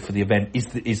basically for the event is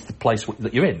the place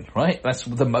that you're in, right? That's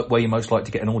where you're most likely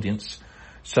to get an audience.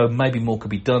 So maybe more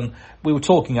could be done. We were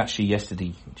talking actually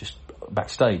yesterday, just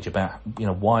backstage, about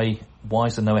why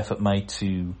is there no effort made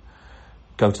to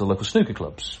go to the local snooker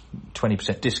clubs,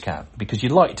 20% discount, because they're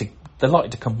likely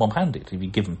to come bomb-handed if you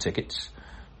give them tickets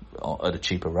at a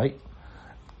cheaper rate.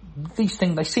 These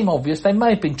things, they seem obvious. They may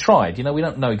have been tried. We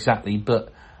don't know exactly,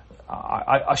 but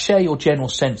I share your general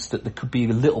sense that there could be a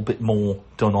little bit more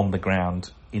done on the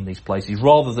ground in these places,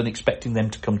 rather than expecting them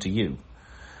to come to you.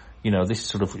 This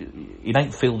sort of, it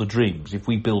ain't Field of Dreams. If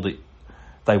we build it,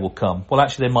 they will come. Well,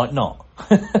 actually, they might not.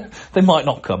 They might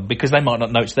not come because they might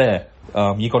not know it's there.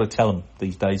 You've got to tell them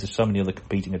these days. There's so many other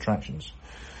competing attractions.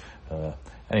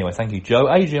 Anyway, thank you, Joe.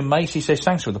 Adrian Macy says,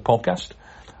 thanks for the podcast.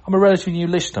 I'm a relatively new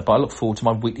listener, but I look forward to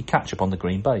my weekly catch-up on the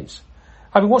Green Bays.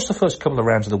 Having watched the first couple of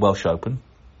rounds of the Welsh Open,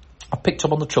 I picked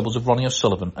up on the troubles of Ronnie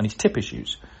O'Sullivan and his tip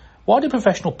issues. Why do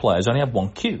professional players only have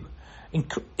one cue?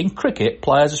 In cricket,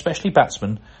 players, especially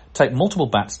batsmen, take multiple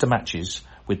bats to matches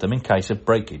with them in case of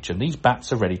breakage, and these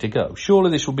bats are ready to go.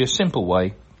 Surely this would be a simple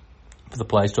way for the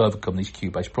players to overcome these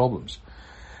cue-based problems.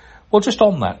 Well, just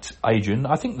on that, Adrian,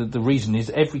 I think that the reason is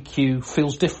every cue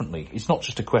feels differently. It's not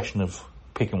just a question of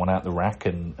picking one out the rack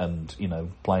and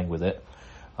playing with it.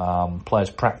 Players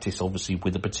practice, obviously,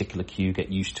 with a particular cue,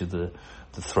 get used to the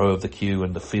throw of the cue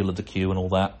and the feel of the cue and all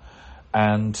that.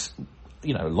 And,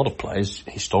 a lot of players,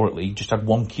 historically, just had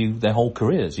one cue their whole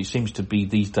careers. It seems to be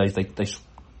these days they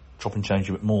chop and change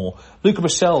a bit more. Luca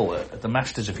Brissell at the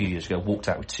Masters a few years ago walked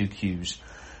out with two cues,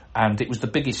 and it was the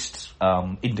biggest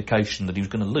indication that he was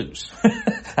going to lose,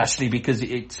 actually, because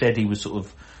it said he was sort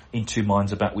of in two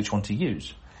minds about which one to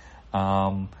use.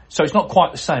 So it's not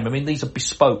quite the same. These are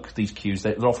bespoke, these cues.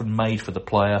 They're often made for the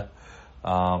player.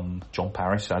 John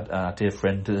Paris, our dear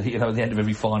friend, at the end of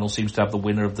every final seems to have the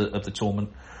winner of the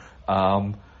tournament.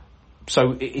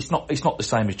 So it's not the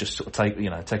same as just sort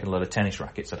of taking a load of tennis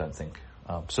rackets, I don't think.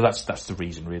 So that's the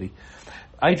reason, really.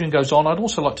 Adrian goes on, I'd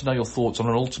also like to know your thoughts on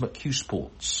an Ultimate Cue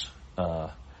Sports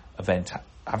event.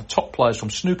 Have top players from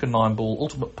snooker, 9-ball,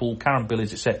 ultimate pool, carom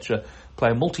billiards, etc. play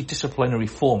a multidisciplinary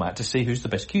format to see who's the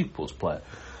best cue sports player.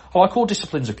 I like all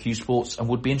disciplines of cue sports and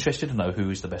would be interested to know who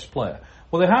is the best player.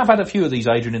 Well, they have had a few of these,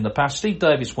 Adrian, in the past. Steve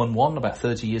Davis won one about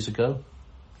 30 years ago,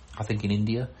 I think in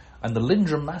India. And the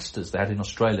Lindrum Masters they had in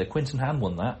Australia, Quinton Han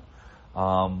won that.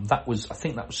 I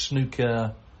think that was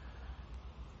snooker.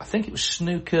 I think it was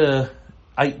snooker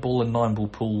 8-ball and 9-ball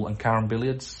pool and carom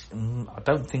billiards. I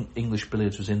don't think English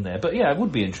billiards was in there. But yeah, it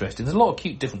would be interesting. There's a lot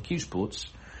of different cue sports,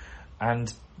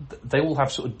 and they all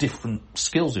have sort of different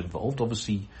skills involved.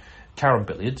 Obviously, carom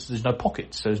billiards, there's no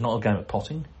pockets, so it's not a game of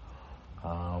potting.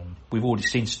 We've already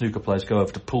seen snooker players go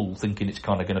over to pool thinking it's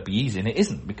kind of going to be easy, and it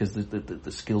isn't, because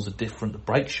the skills are different. The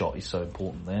break shot is so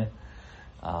important there.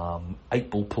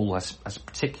 8-ball pool has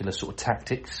particular sort of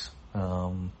tactics.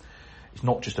 It's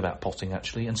not just about potting,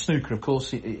 actually. And snooker, of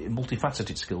course,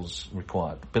 multifaceted skills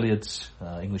required. Billiards,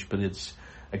 English billiards,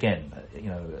 again,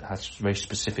 has very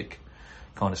specific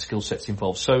kind of skill sets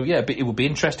involved. So, yeah, but it would be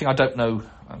interesting. I don't know,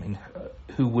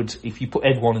 who would, if you put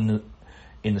everyone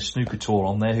in the snooker tour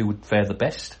on there, who would fare the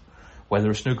best? Whether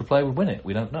a snooker player would win it,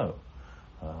 we don't know.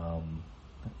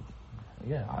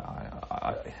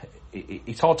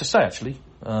 It's hard to say, actually.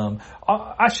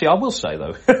 I will say,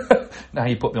 though, now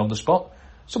you put me on the spot,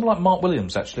 someone like Mark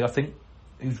Williams, actually, I think,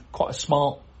 who's quite a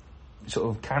smart,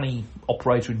 sort of canny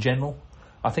operator in general.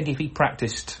 I think if he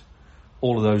practiced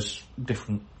all of those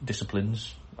different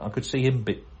disciplines, I could see him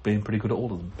being pretty good at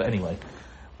all of them. But anyway,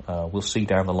 we'll see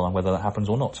down the line whether that happens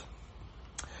or not.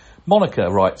 Monica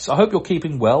writes, I hope you're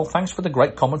keeping well. Thanks for the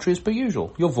great commentary as per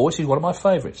usual. Your voice is one of my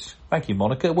favourites. Thank you,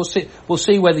 Monica. We'll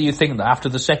see whether you think that after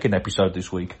the second episode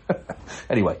this week.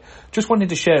 Anyway, just wanted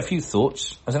to share a few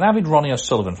thoughts. As an avid Ronnie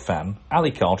O'Sullivan fan,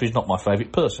 Ali Carter is not my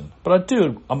favourite person, but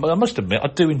I must admit, I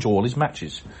do enjoy all his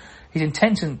matches. His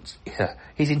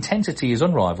intensity is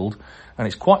unrivalled, and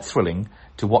it's quite thrilling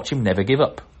to watch him never give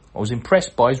up. I was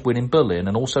impressed by his win in Berlin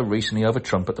and also recently over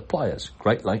Trump at the Players.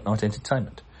 Great late night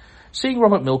entertainment. Seeing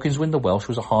Robert Milkins win the Welsh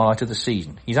was a highlight of the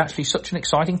season. He's actually such an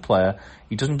exciting player,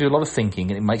 he doesn't do a lot of thinking,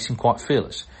 and it makes him quite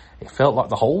fearless. It felt like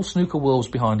the whole snooker world was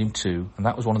behind him too, and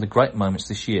that was one of the great moments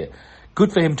this year.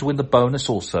 Good for him to win the bonus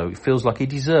also. It feels like he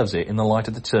deserves it in the light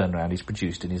of the turnaround he's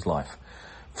produced in his life.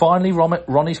 Finally,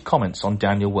 Ronnie's comments on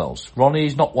Daniel Wells. Ronnie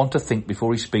is not one to think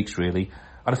before he speaks, really,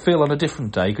 and I feel on a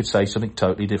different day he could say something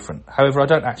totally different. However, I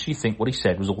don't actually think what he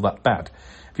said was all that bad.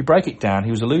 If you break it down,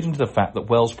 he was alluding to the fact that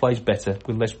Wells plays better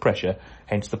with less pressure,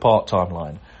 hence the part-time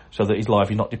line, so that his life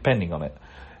is not depending on it.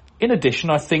 In addition,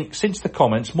 I think since the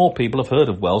comments, more people have heard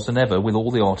of Wells than ever with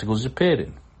all the articles he's appeared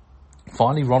in.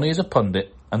 Finally, Ronnie is a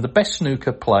pundit and the best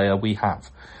snooker player we have.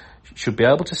 Should be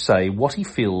able to say what he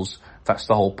feels. That's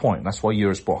the whole point. That's why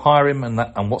Eurosport hire him,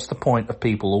 and what's the point of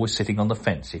people always sitting on the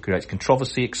fence? He creates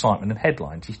controversy, excitement and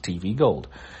headlines. He's TV gold.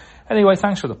 Anyway,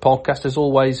 thanks for the podcast as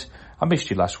always. I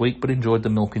missed you last week, but enjoyed the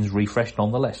Milkins refresh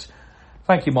nonetheless.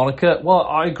 Thank you, Monica. Well,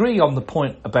 I agree on the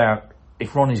point about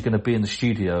if Ronnie's going to be in the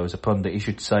studio as a pundit, he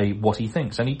should say what he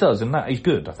thinks, and he does, and that is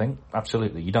good, I think.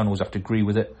 Absolutely. You don't always have to agree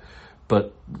with it,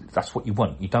 but that's what you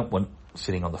want. You don't want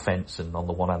sitting on the fence and on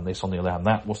the one hand this, on the other hand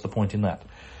that. What's the point in that?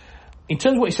 In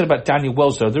terms of what you said about Daniel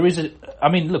Wells, though,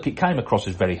 look, it came across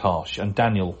as very harsh, and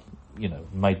Daniel,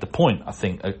 made the point, I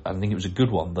think it was a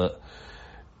good one, that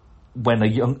when a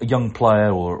young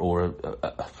player or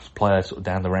a player sort of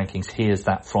down the rankings hears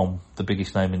that from the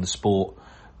biggest name in the sport,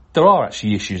 there are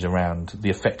actually issues around the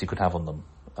effect it could have on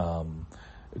them.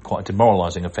 Quite a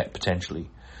demoralising effect, potentially.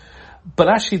 But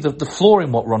actually, the flaw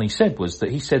in what Ronnie said was that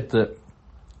he said that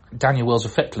Daniel Wells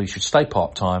effectively should stay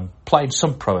part-time, play in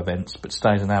some pro events, but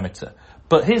stay as an amateur.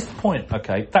 But here's the point,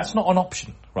 okay, that's not an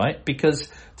option, right? Because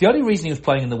the only reason he was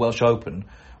playing in the Welsh Open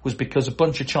was because a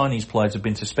bunch of Chinese players had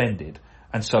been suspended,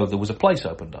 and so there was a place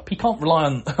opened up. He can't rely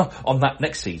on that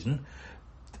next season.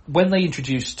 When they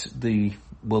introduced the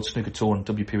World Snooker Tour and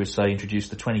WPSA introduced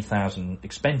the 20,000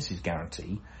 expenses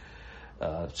guarantee,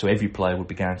 so every player would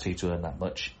be guaranteed to earn that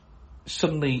much,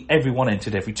 suddenly everyone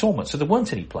entered every tournament, so there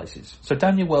weren't any places. So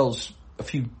Daniel Wells, a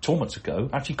few tournaments ago,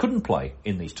 actually couldn't play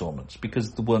in these tournaments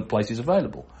because there weren't places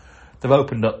available. They've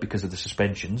opened up because of the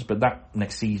suspensions, but that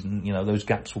next season, those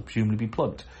gaps will presumably be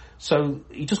plugged. So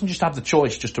he doesn't just have the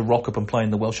choice just to rock up and play in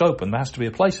the Welsh Open. There has to be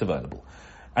a place available.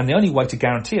 And the only way to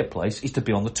guarantee a place is to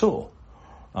be on the tour.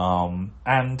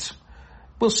 And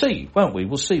we'll see, won't we?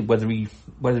 We'll see whether he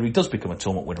does become a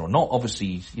tournament winner or not.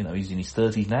 Obviously, he's in his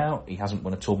 30s now. He hasn't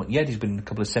won a tournament yet. He's been in a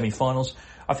couple of semi-finals.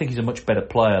 I think he's a much better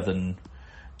player than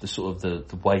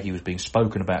the way he was being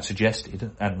spoken about suggested.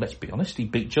 And let's be honest, he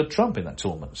beat Judd Trump in that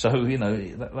tournament. So,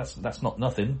 that's not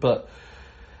nothing. But,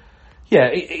 yeah,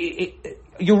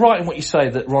 you're right in what you say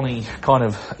that Ronnie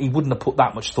he wouldn't have put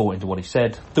that much thought into what he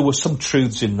said. There were some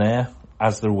truths in there,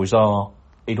 as there always are.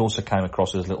 It also came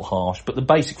across as a little harsh. But the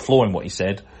basic flaw in what he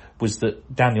said was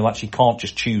that Daniel actually can't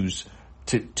just choose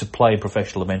to play in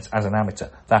professional events as an amateur.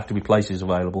 There have to be places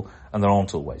available, and there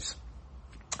aren't always.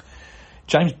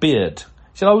 James Beard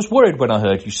said, I was worried when I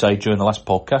heard you say during the last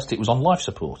podcast it was on life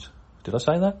support. Did I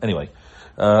say that? Anyway,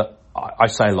 I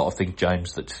say a lot of things,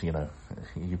 James, that,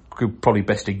 you could probably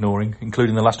best ignoring,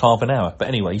 including the last half an hour. But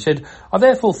anyway, he said, I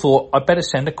therefore thought I'd better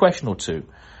send a question or two.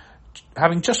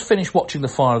 Having just finished watching the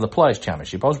final of the Players'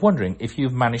 Championship, I was wondering if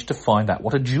you've managed to find out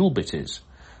what a dual bit is.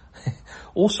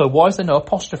 Also, why is there no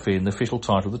apostrophe in the official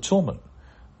title of the tournament?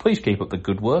 Please keep up the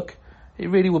good work. It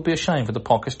really would be a shame for the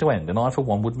podcast to end, and I, for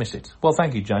one, would miss it. Well,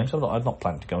 thank you, James. I'm not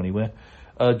planning to go anywhere.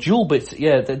 Dual bits,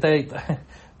 yeah,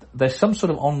 there's some sort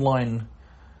of online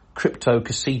crypto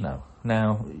casino.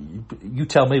 Now, you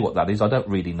tell me what that is. I don't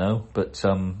really know, but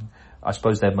I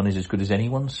suppose their money's as good as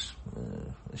anyone's,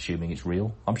 assuming it's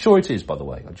real. I'm sure it is, by the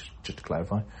way, just to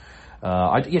clarify.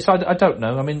 I don't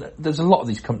know. I mean, there's a lot of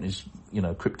these companies,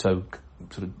 crypto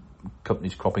sort of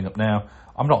companies cropping up now.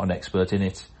 I'm not an expert in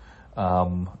it,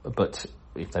 but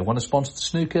if they want to sponsor the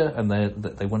snooker and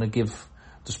they want to give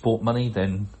the sport money,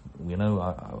 then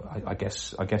I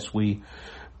guess we're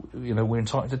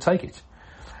entitled to take it.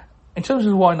 In terms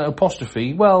of why no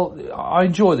apostrophe, well, I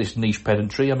enjoy this niche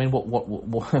pedantry. I mean,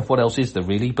 what else is there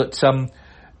really? But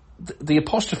the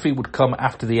apostrophe would come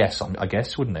after the S, I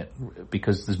guess, wouldn't it?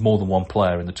 Because there's more than one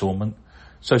player in the tournament.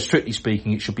 So strictly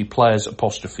speaking, it should be Players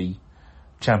apostrophe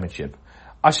Championship.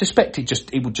 I suspect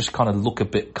it would just kind of look a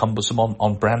bit cumbersome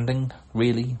on branding,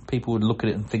 really. People would look at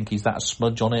it and think, is that a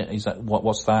smudge on it? Is that,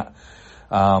 what's that?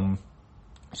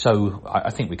 So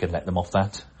I think we can let them off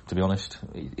that, to be honest.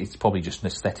 It's probably just an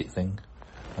aesthetic thing.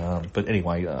 But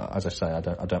anyway, as I say, I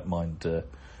don't mind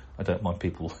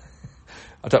people,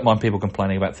 I don't mind people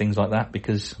complaining about things like that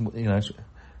because,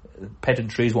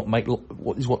 pedantry is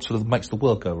what sort of makes the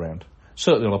world go round.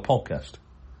 Certainly on a podcast.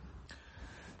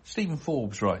 Stephen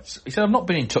Forbes writes, he said, I've not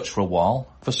been in touch for a while.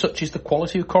 For such is the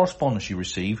quality of correspondence you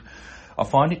receive, I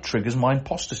find it triggers my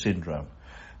imposter syndrome.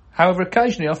 However,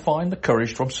 occasionally I find the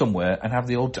courage from somewhere and have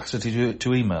the audacity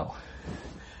to email.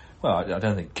 Well, I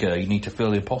don't think you need to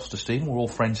feel the imposter, Stephen. We're all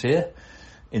friends here,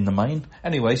 in the main.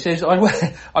 Anyway, he says,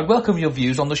 I'd welcome your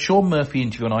views on the Shaun Murphy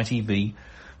interview on ITV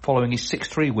following his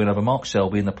 6-3 win over Mark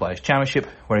Selby in the Players' Championship,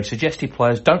 where he suggested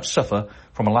players don't suffer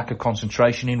from a lack of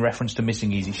concentration in reference to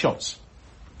missing easy shots.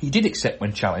 He did accept,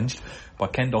 when challenged by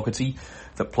Ken Doherty,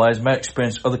 that players may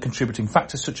experience other contributing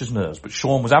factors such as nerves, but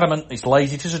Shaun was adamant it's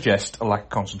lazy to suggest a lack of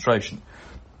concentration.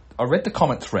 I read the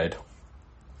comment thread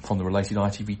from the related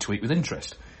ITV tweet with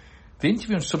interest. The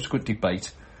interview and subsequent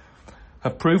debate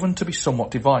have proven to be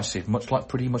somewhat divisive, much like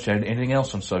pretty much anything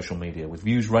else on social media, with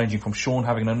views ranging from Shaun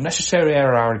having an unnecessary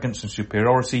air of arrogance and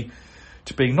superiority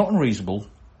to being not unreasonable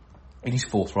in his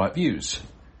forthright views.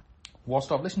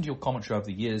 Whilst I've listened to your commentary over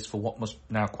the years for what must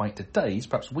now equate to days,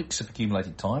 perhaps weeks of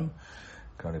accumulated time,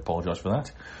 I can only apologise for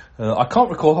that, I can't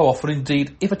recall how often,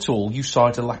 indeed, if at all, you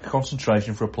cite a lack of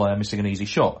concentration for a player missing an easy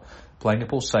shot, playing a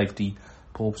poor safety,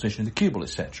 poor position in the cue ball,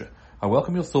 etc. I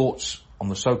welcome your thoughts on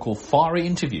the so-called fiery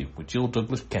interview with Jill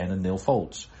Douglas, Ken and Neil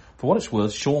Folds. For what it's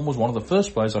worth, Shaun was one of the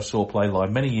first players I saw play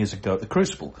live many years ago at the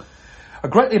Crucible. I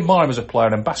greatly admire him as a player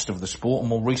and ambassador of the sport, and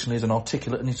more recently as an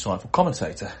articulate and insightful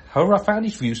commentator. However, I found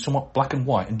his views somewhat black and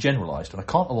white and generalised, and I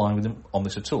can't align with him on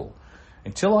this at all.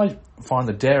 Until I find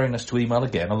the daringness to email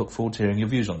again, I look forward to hearing your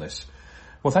views on this.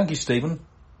 Well, thank you, Stephen.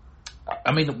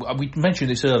 I mean, we mentioned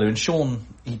this earlier, and Shaun,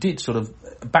 he did sort of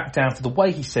back down for the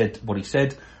way he said what he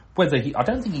said. I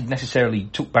don't think he necessarily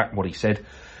took back what he said.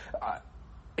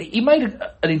 He made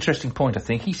an interesting point, I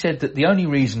think. He said that the only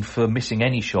reason for missing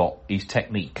any shot is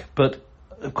technique. But,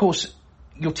 of course,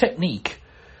 your technique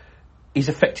is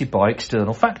affected by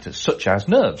external factors, such as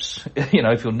nerves. If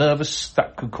you're nervous,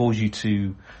 that could cause you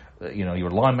to, your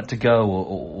alignment to go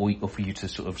or for you to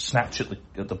sort of snatch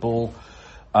at the ball.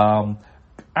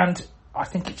 And I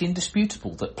think it's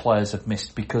indisputable that players have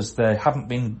missed because they haven't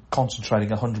been concentrating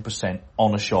 100%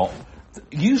 on a shot.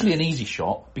 Usually an easy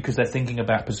shot because they're thinking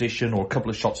about position or a couple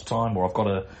of shots time, or I've got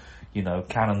to,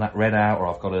 cannon that red out, or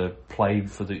I've got to play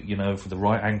for the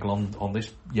right angle on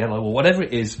this yellow, or whatever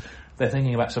it is. They're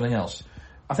thinking about something else.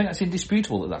 I think that's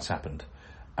indisputable that that's happened,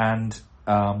 and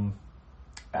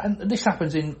this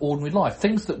happens in ordinary life.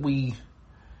 Things that we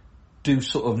do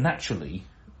sort of naturally.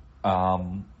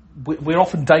 We're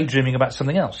often daydreaming about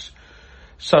something else.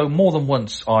 So more than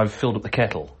once I've filled up the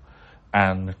kettle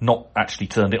and not actually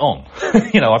turned it on.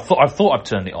 I thought I've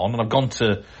turned it on, and I've gone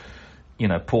to,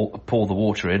 pour the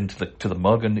water into the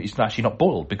mug, and it's actually not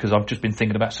boiled because I've just been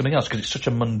thinking about something else, because it's such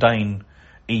a mundane,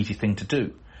 easy thing to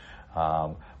do.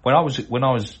 When I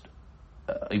was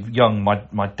young,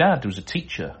 my dad was a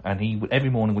teacher, and he every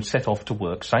morning would set off to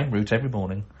work, same route every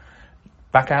morning,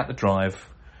 back out the drive,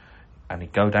 and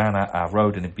he'd go down our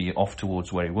road and he'd be off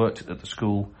towards where he worked at the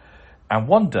school. And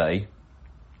one day,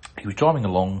 he was driving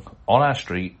along on our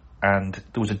street, and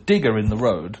there was a digger in the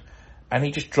road, and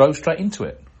he just drove straight into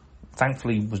it.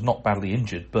 thankfully was not badly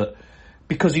injured, but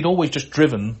because he'd always just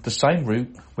driven the same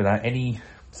route without any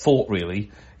thought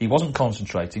really, he wasn't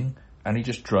concentrating and he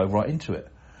just drove right into it.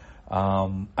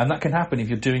 And that can happen if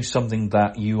you're doing something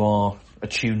that you are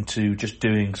attuned to just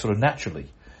doing sort of naturally.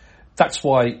 That's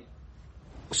why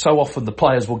so often the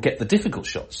players will get the difficult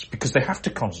shots, because they have to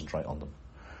concentrate on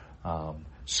them.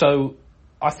 So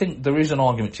I think there is an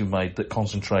argument to be made that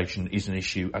concentration is an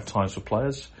issue at times for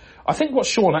players. I think what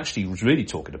Sean actually was really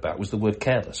talking about was the word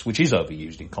careless, which is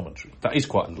overused in commentary. That is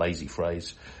quite a lazy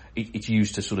phrase. It's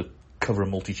used to sort of cover a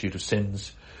multitude of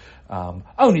sins.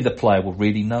 Only the player will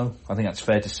really know. I think that's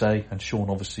fair to say. And Sean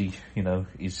obviously,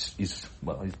 is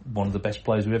one of the best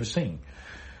players we've ever seen.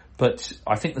 But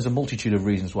I think there's a multitude of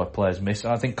reasons why players miss.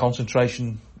 And I think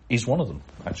concentration is one of them,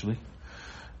 actually.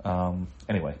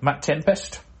 Anyway, Matt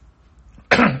Tempest.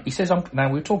 He says, now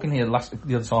we were talking here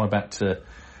the other time about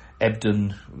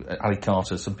Ebden, Ali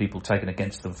Carter, some people taken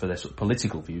against them for their sort of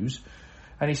political views.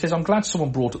 And he says, I'm glad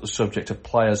someone brought up the subject of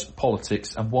players'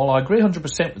 politics, and while I agree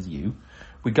 100% with you,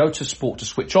 we go to sport to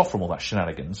switch off from all that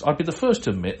shenanigans, I'd be the first to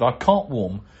admit that I can't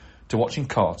warm to watching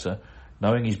Carter,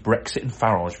 knowing his Brexit and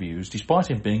Farage views, despite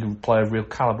him being a player of real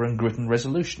calibre and grit and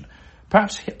resolution.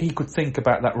 Perhaps he could think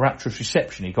about that rapturous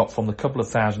reception he got from the couple of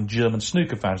thousand German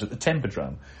snooker fans at the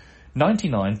Tempodrome,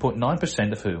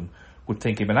 99.9% of whom would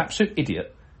think him an absolute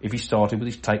idiot if he started with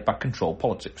his take-back-control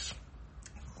politics.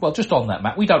 Well, just on that,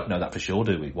 Matt, we don't know that for sure,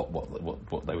 do we,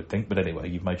 what they would think, but anyway,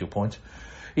 you've made your point.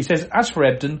 He says, as for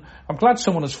Ebden, I'm glad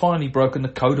someone has finally broken the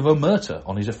code of omerta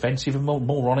on his offensive and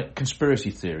moronic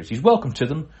conspiracy theories. He's welcome to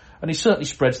them, and he certainly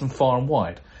spreads them far and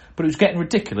wide. But it was getting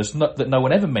ridiculous that no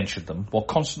one ever mentioned them while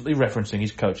constantly referencing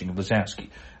his coaching of Lazowski.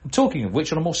 And talking of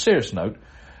which, on a more serious note,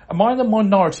 am I in the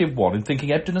minority of one in thinking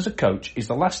Ebden as a coach is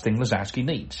the last thing Lazowski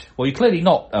needs? Well, you're clearly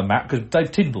not, Matt, because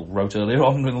Dave Tyndall wrote earlier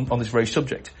on this very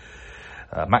subject.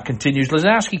 Matt continues,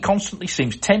 Lazowski constantly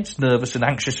seems tense, nervous and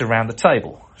anxious around the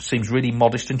table. Seems really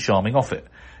modest and charming off it,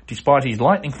 despite his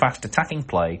lightning-fast attacking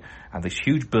play and this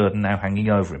huge burden now hanging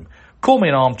over him. Call me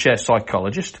an armchair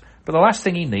psychologist, but the last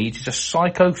thing he needs is a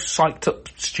psycho, psyched-up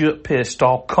Stuart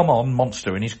Pearce-style come-on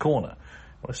monster in his corner.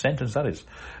 What a sentence that is.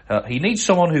 He needs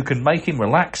someone who can make him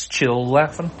relax, chill,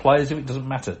 laugh and play as if it doesn't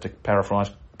matter, to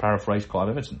paraphrase Clive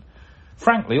Everton.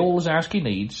 Frankly, all Lazowski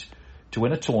needs to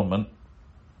win a tournament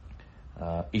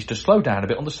is to slow down a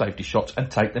bit on the safety shots and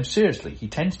take them seriously. He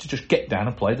tends to just get down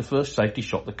and play the first safety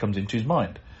shot that comes into his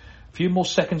mind. A few more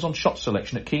seconds on shot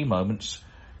selection at key moments.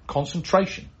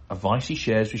 Concentration, a vice he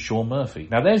shares with Sean Murphy.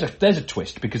 Now there's a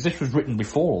twist, because this was written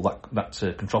before all that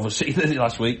controversy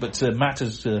last week, but Matt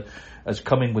has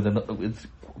come in with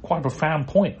quite a profound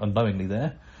point unknowingly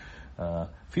there. A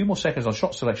few more seconds on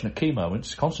shot selection at key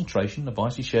moments, concentration, a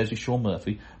vice he shares with Sean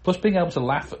Murphy, plus being able to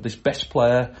laugh at this best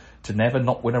player to never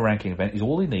not win a ranking event is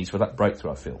all he needs for that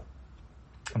breakthrough, I feel.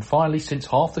 And finally, since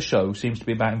half the show seems to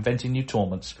be about inventing new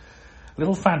tournaments, a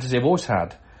little fantasy I've always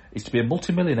had is to be a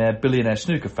multi-millionaire, billionaire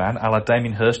snooker fan a la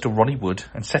Damien Hirst or Ronnie Wood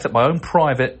and set up my own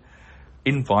private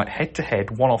invite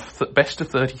head-to-head one-off best of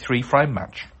 33 frame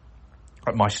match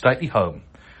at my stately home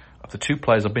of the two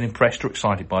players I've been impressed or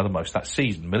excited by the most that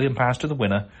season. £1 million to the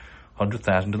winner,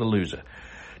 100,000 to the loser.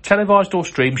 Televised or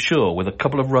streamed, sure, with a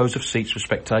couple of rows of seats for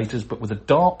spectators, but with a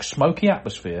dark, smoky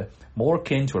atmosphere, more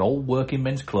akin to an old working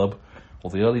men's club or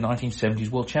the early 1970s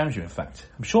World Championship, in fact.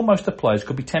 I'm sure most of the players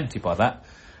could be tempted by that.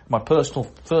 My personal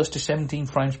first to 17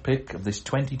 frames pick of this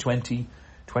 2020-23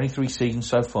 season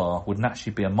so far would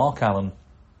naturally be a Mark Allen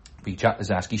v Jack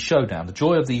Lazowski showdown. The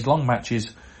joy of these long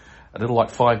matches, a little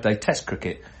like 5-day test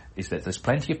cricket, is that there's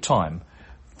plenty of time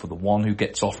for the one who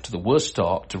gets off to the worst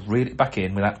start to reel it back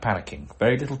in without panicking.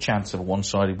 Very little chance of a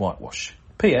one-sided whitewash.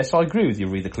 P.S. I agree with you,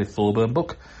 read the Cliff Thorburn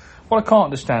book. What I can't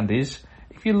understand is,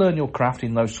 if you learn your craft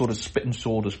in those sort of spit and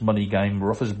sawdust money game,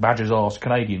 rough as badger's arse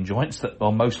Canadian joints that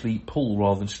are mostly pool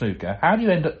rather than snooker, how do you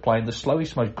end up playing the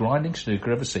slowest, most grinding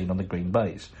snooker ever seen on the green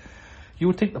bays? You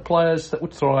would think the players that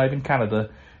would thrive in Canada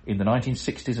in the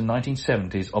 1960s and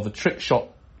 1970s are the trick shot,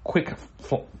 quick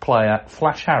player,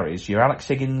 Flash Harris, your Alex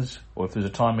Higgins, or if there's a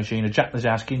time machine, a Jack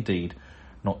Lazowski indeed,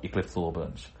 not your Cliff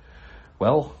Thorburns.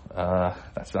 Well,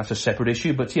 that's a separate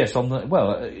issue, but yes,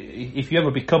 if you ever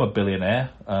become a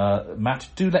billionaire, Matt,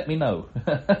 do let me know.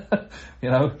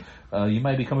 You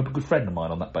may become a good friend of mine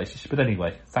on that basis. But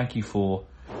anyway, thank you for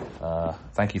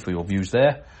your views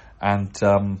there. And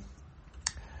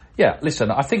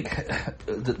listen, I think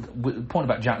the point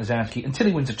about Jack Lazowski, until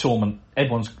he wins a tournament,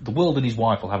 the world and his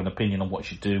wife will have an opinion on what he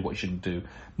should do, what he shouldn't do.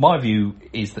 My view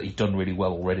is that he's done really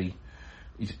well already.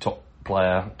 He's a top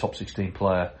player, top 16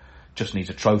 player. Just needs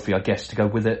a trophy, I guess, to go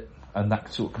with it, and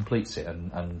that sort of completes it.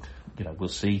 And we'll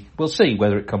see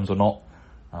whether it comes or not.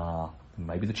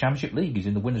 Maybe the Championship League is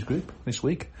in the winners group this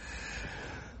week.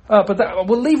 But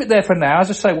we'll leave it there for now. As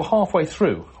I say, we're halfway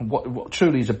through what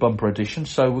truly is a bumper edition.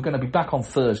 So we're going to be back on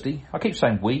Thursday. I keep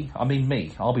saying I mean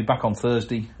me. I'll be back on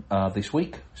Thursday this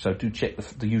week. So do check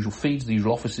the usual feeds, the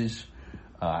usual offices.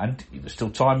 And there's still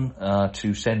time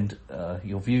to send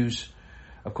your views,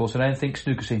 of course, on anything.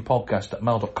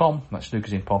 snookerscenepodcast@mail.com. That's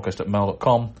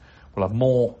snookerscenepodcast@mail.com. We'll have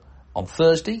more on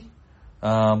Thursday.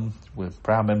 We're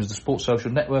proud members of the Sports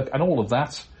Social Network and all of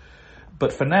that.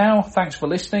 But for now, thanks for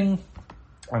listening.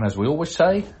 And as we always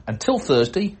say, until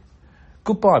Thursday,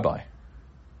 goodbye-bye.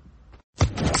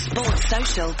 Sports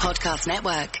Social Podcast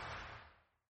Network.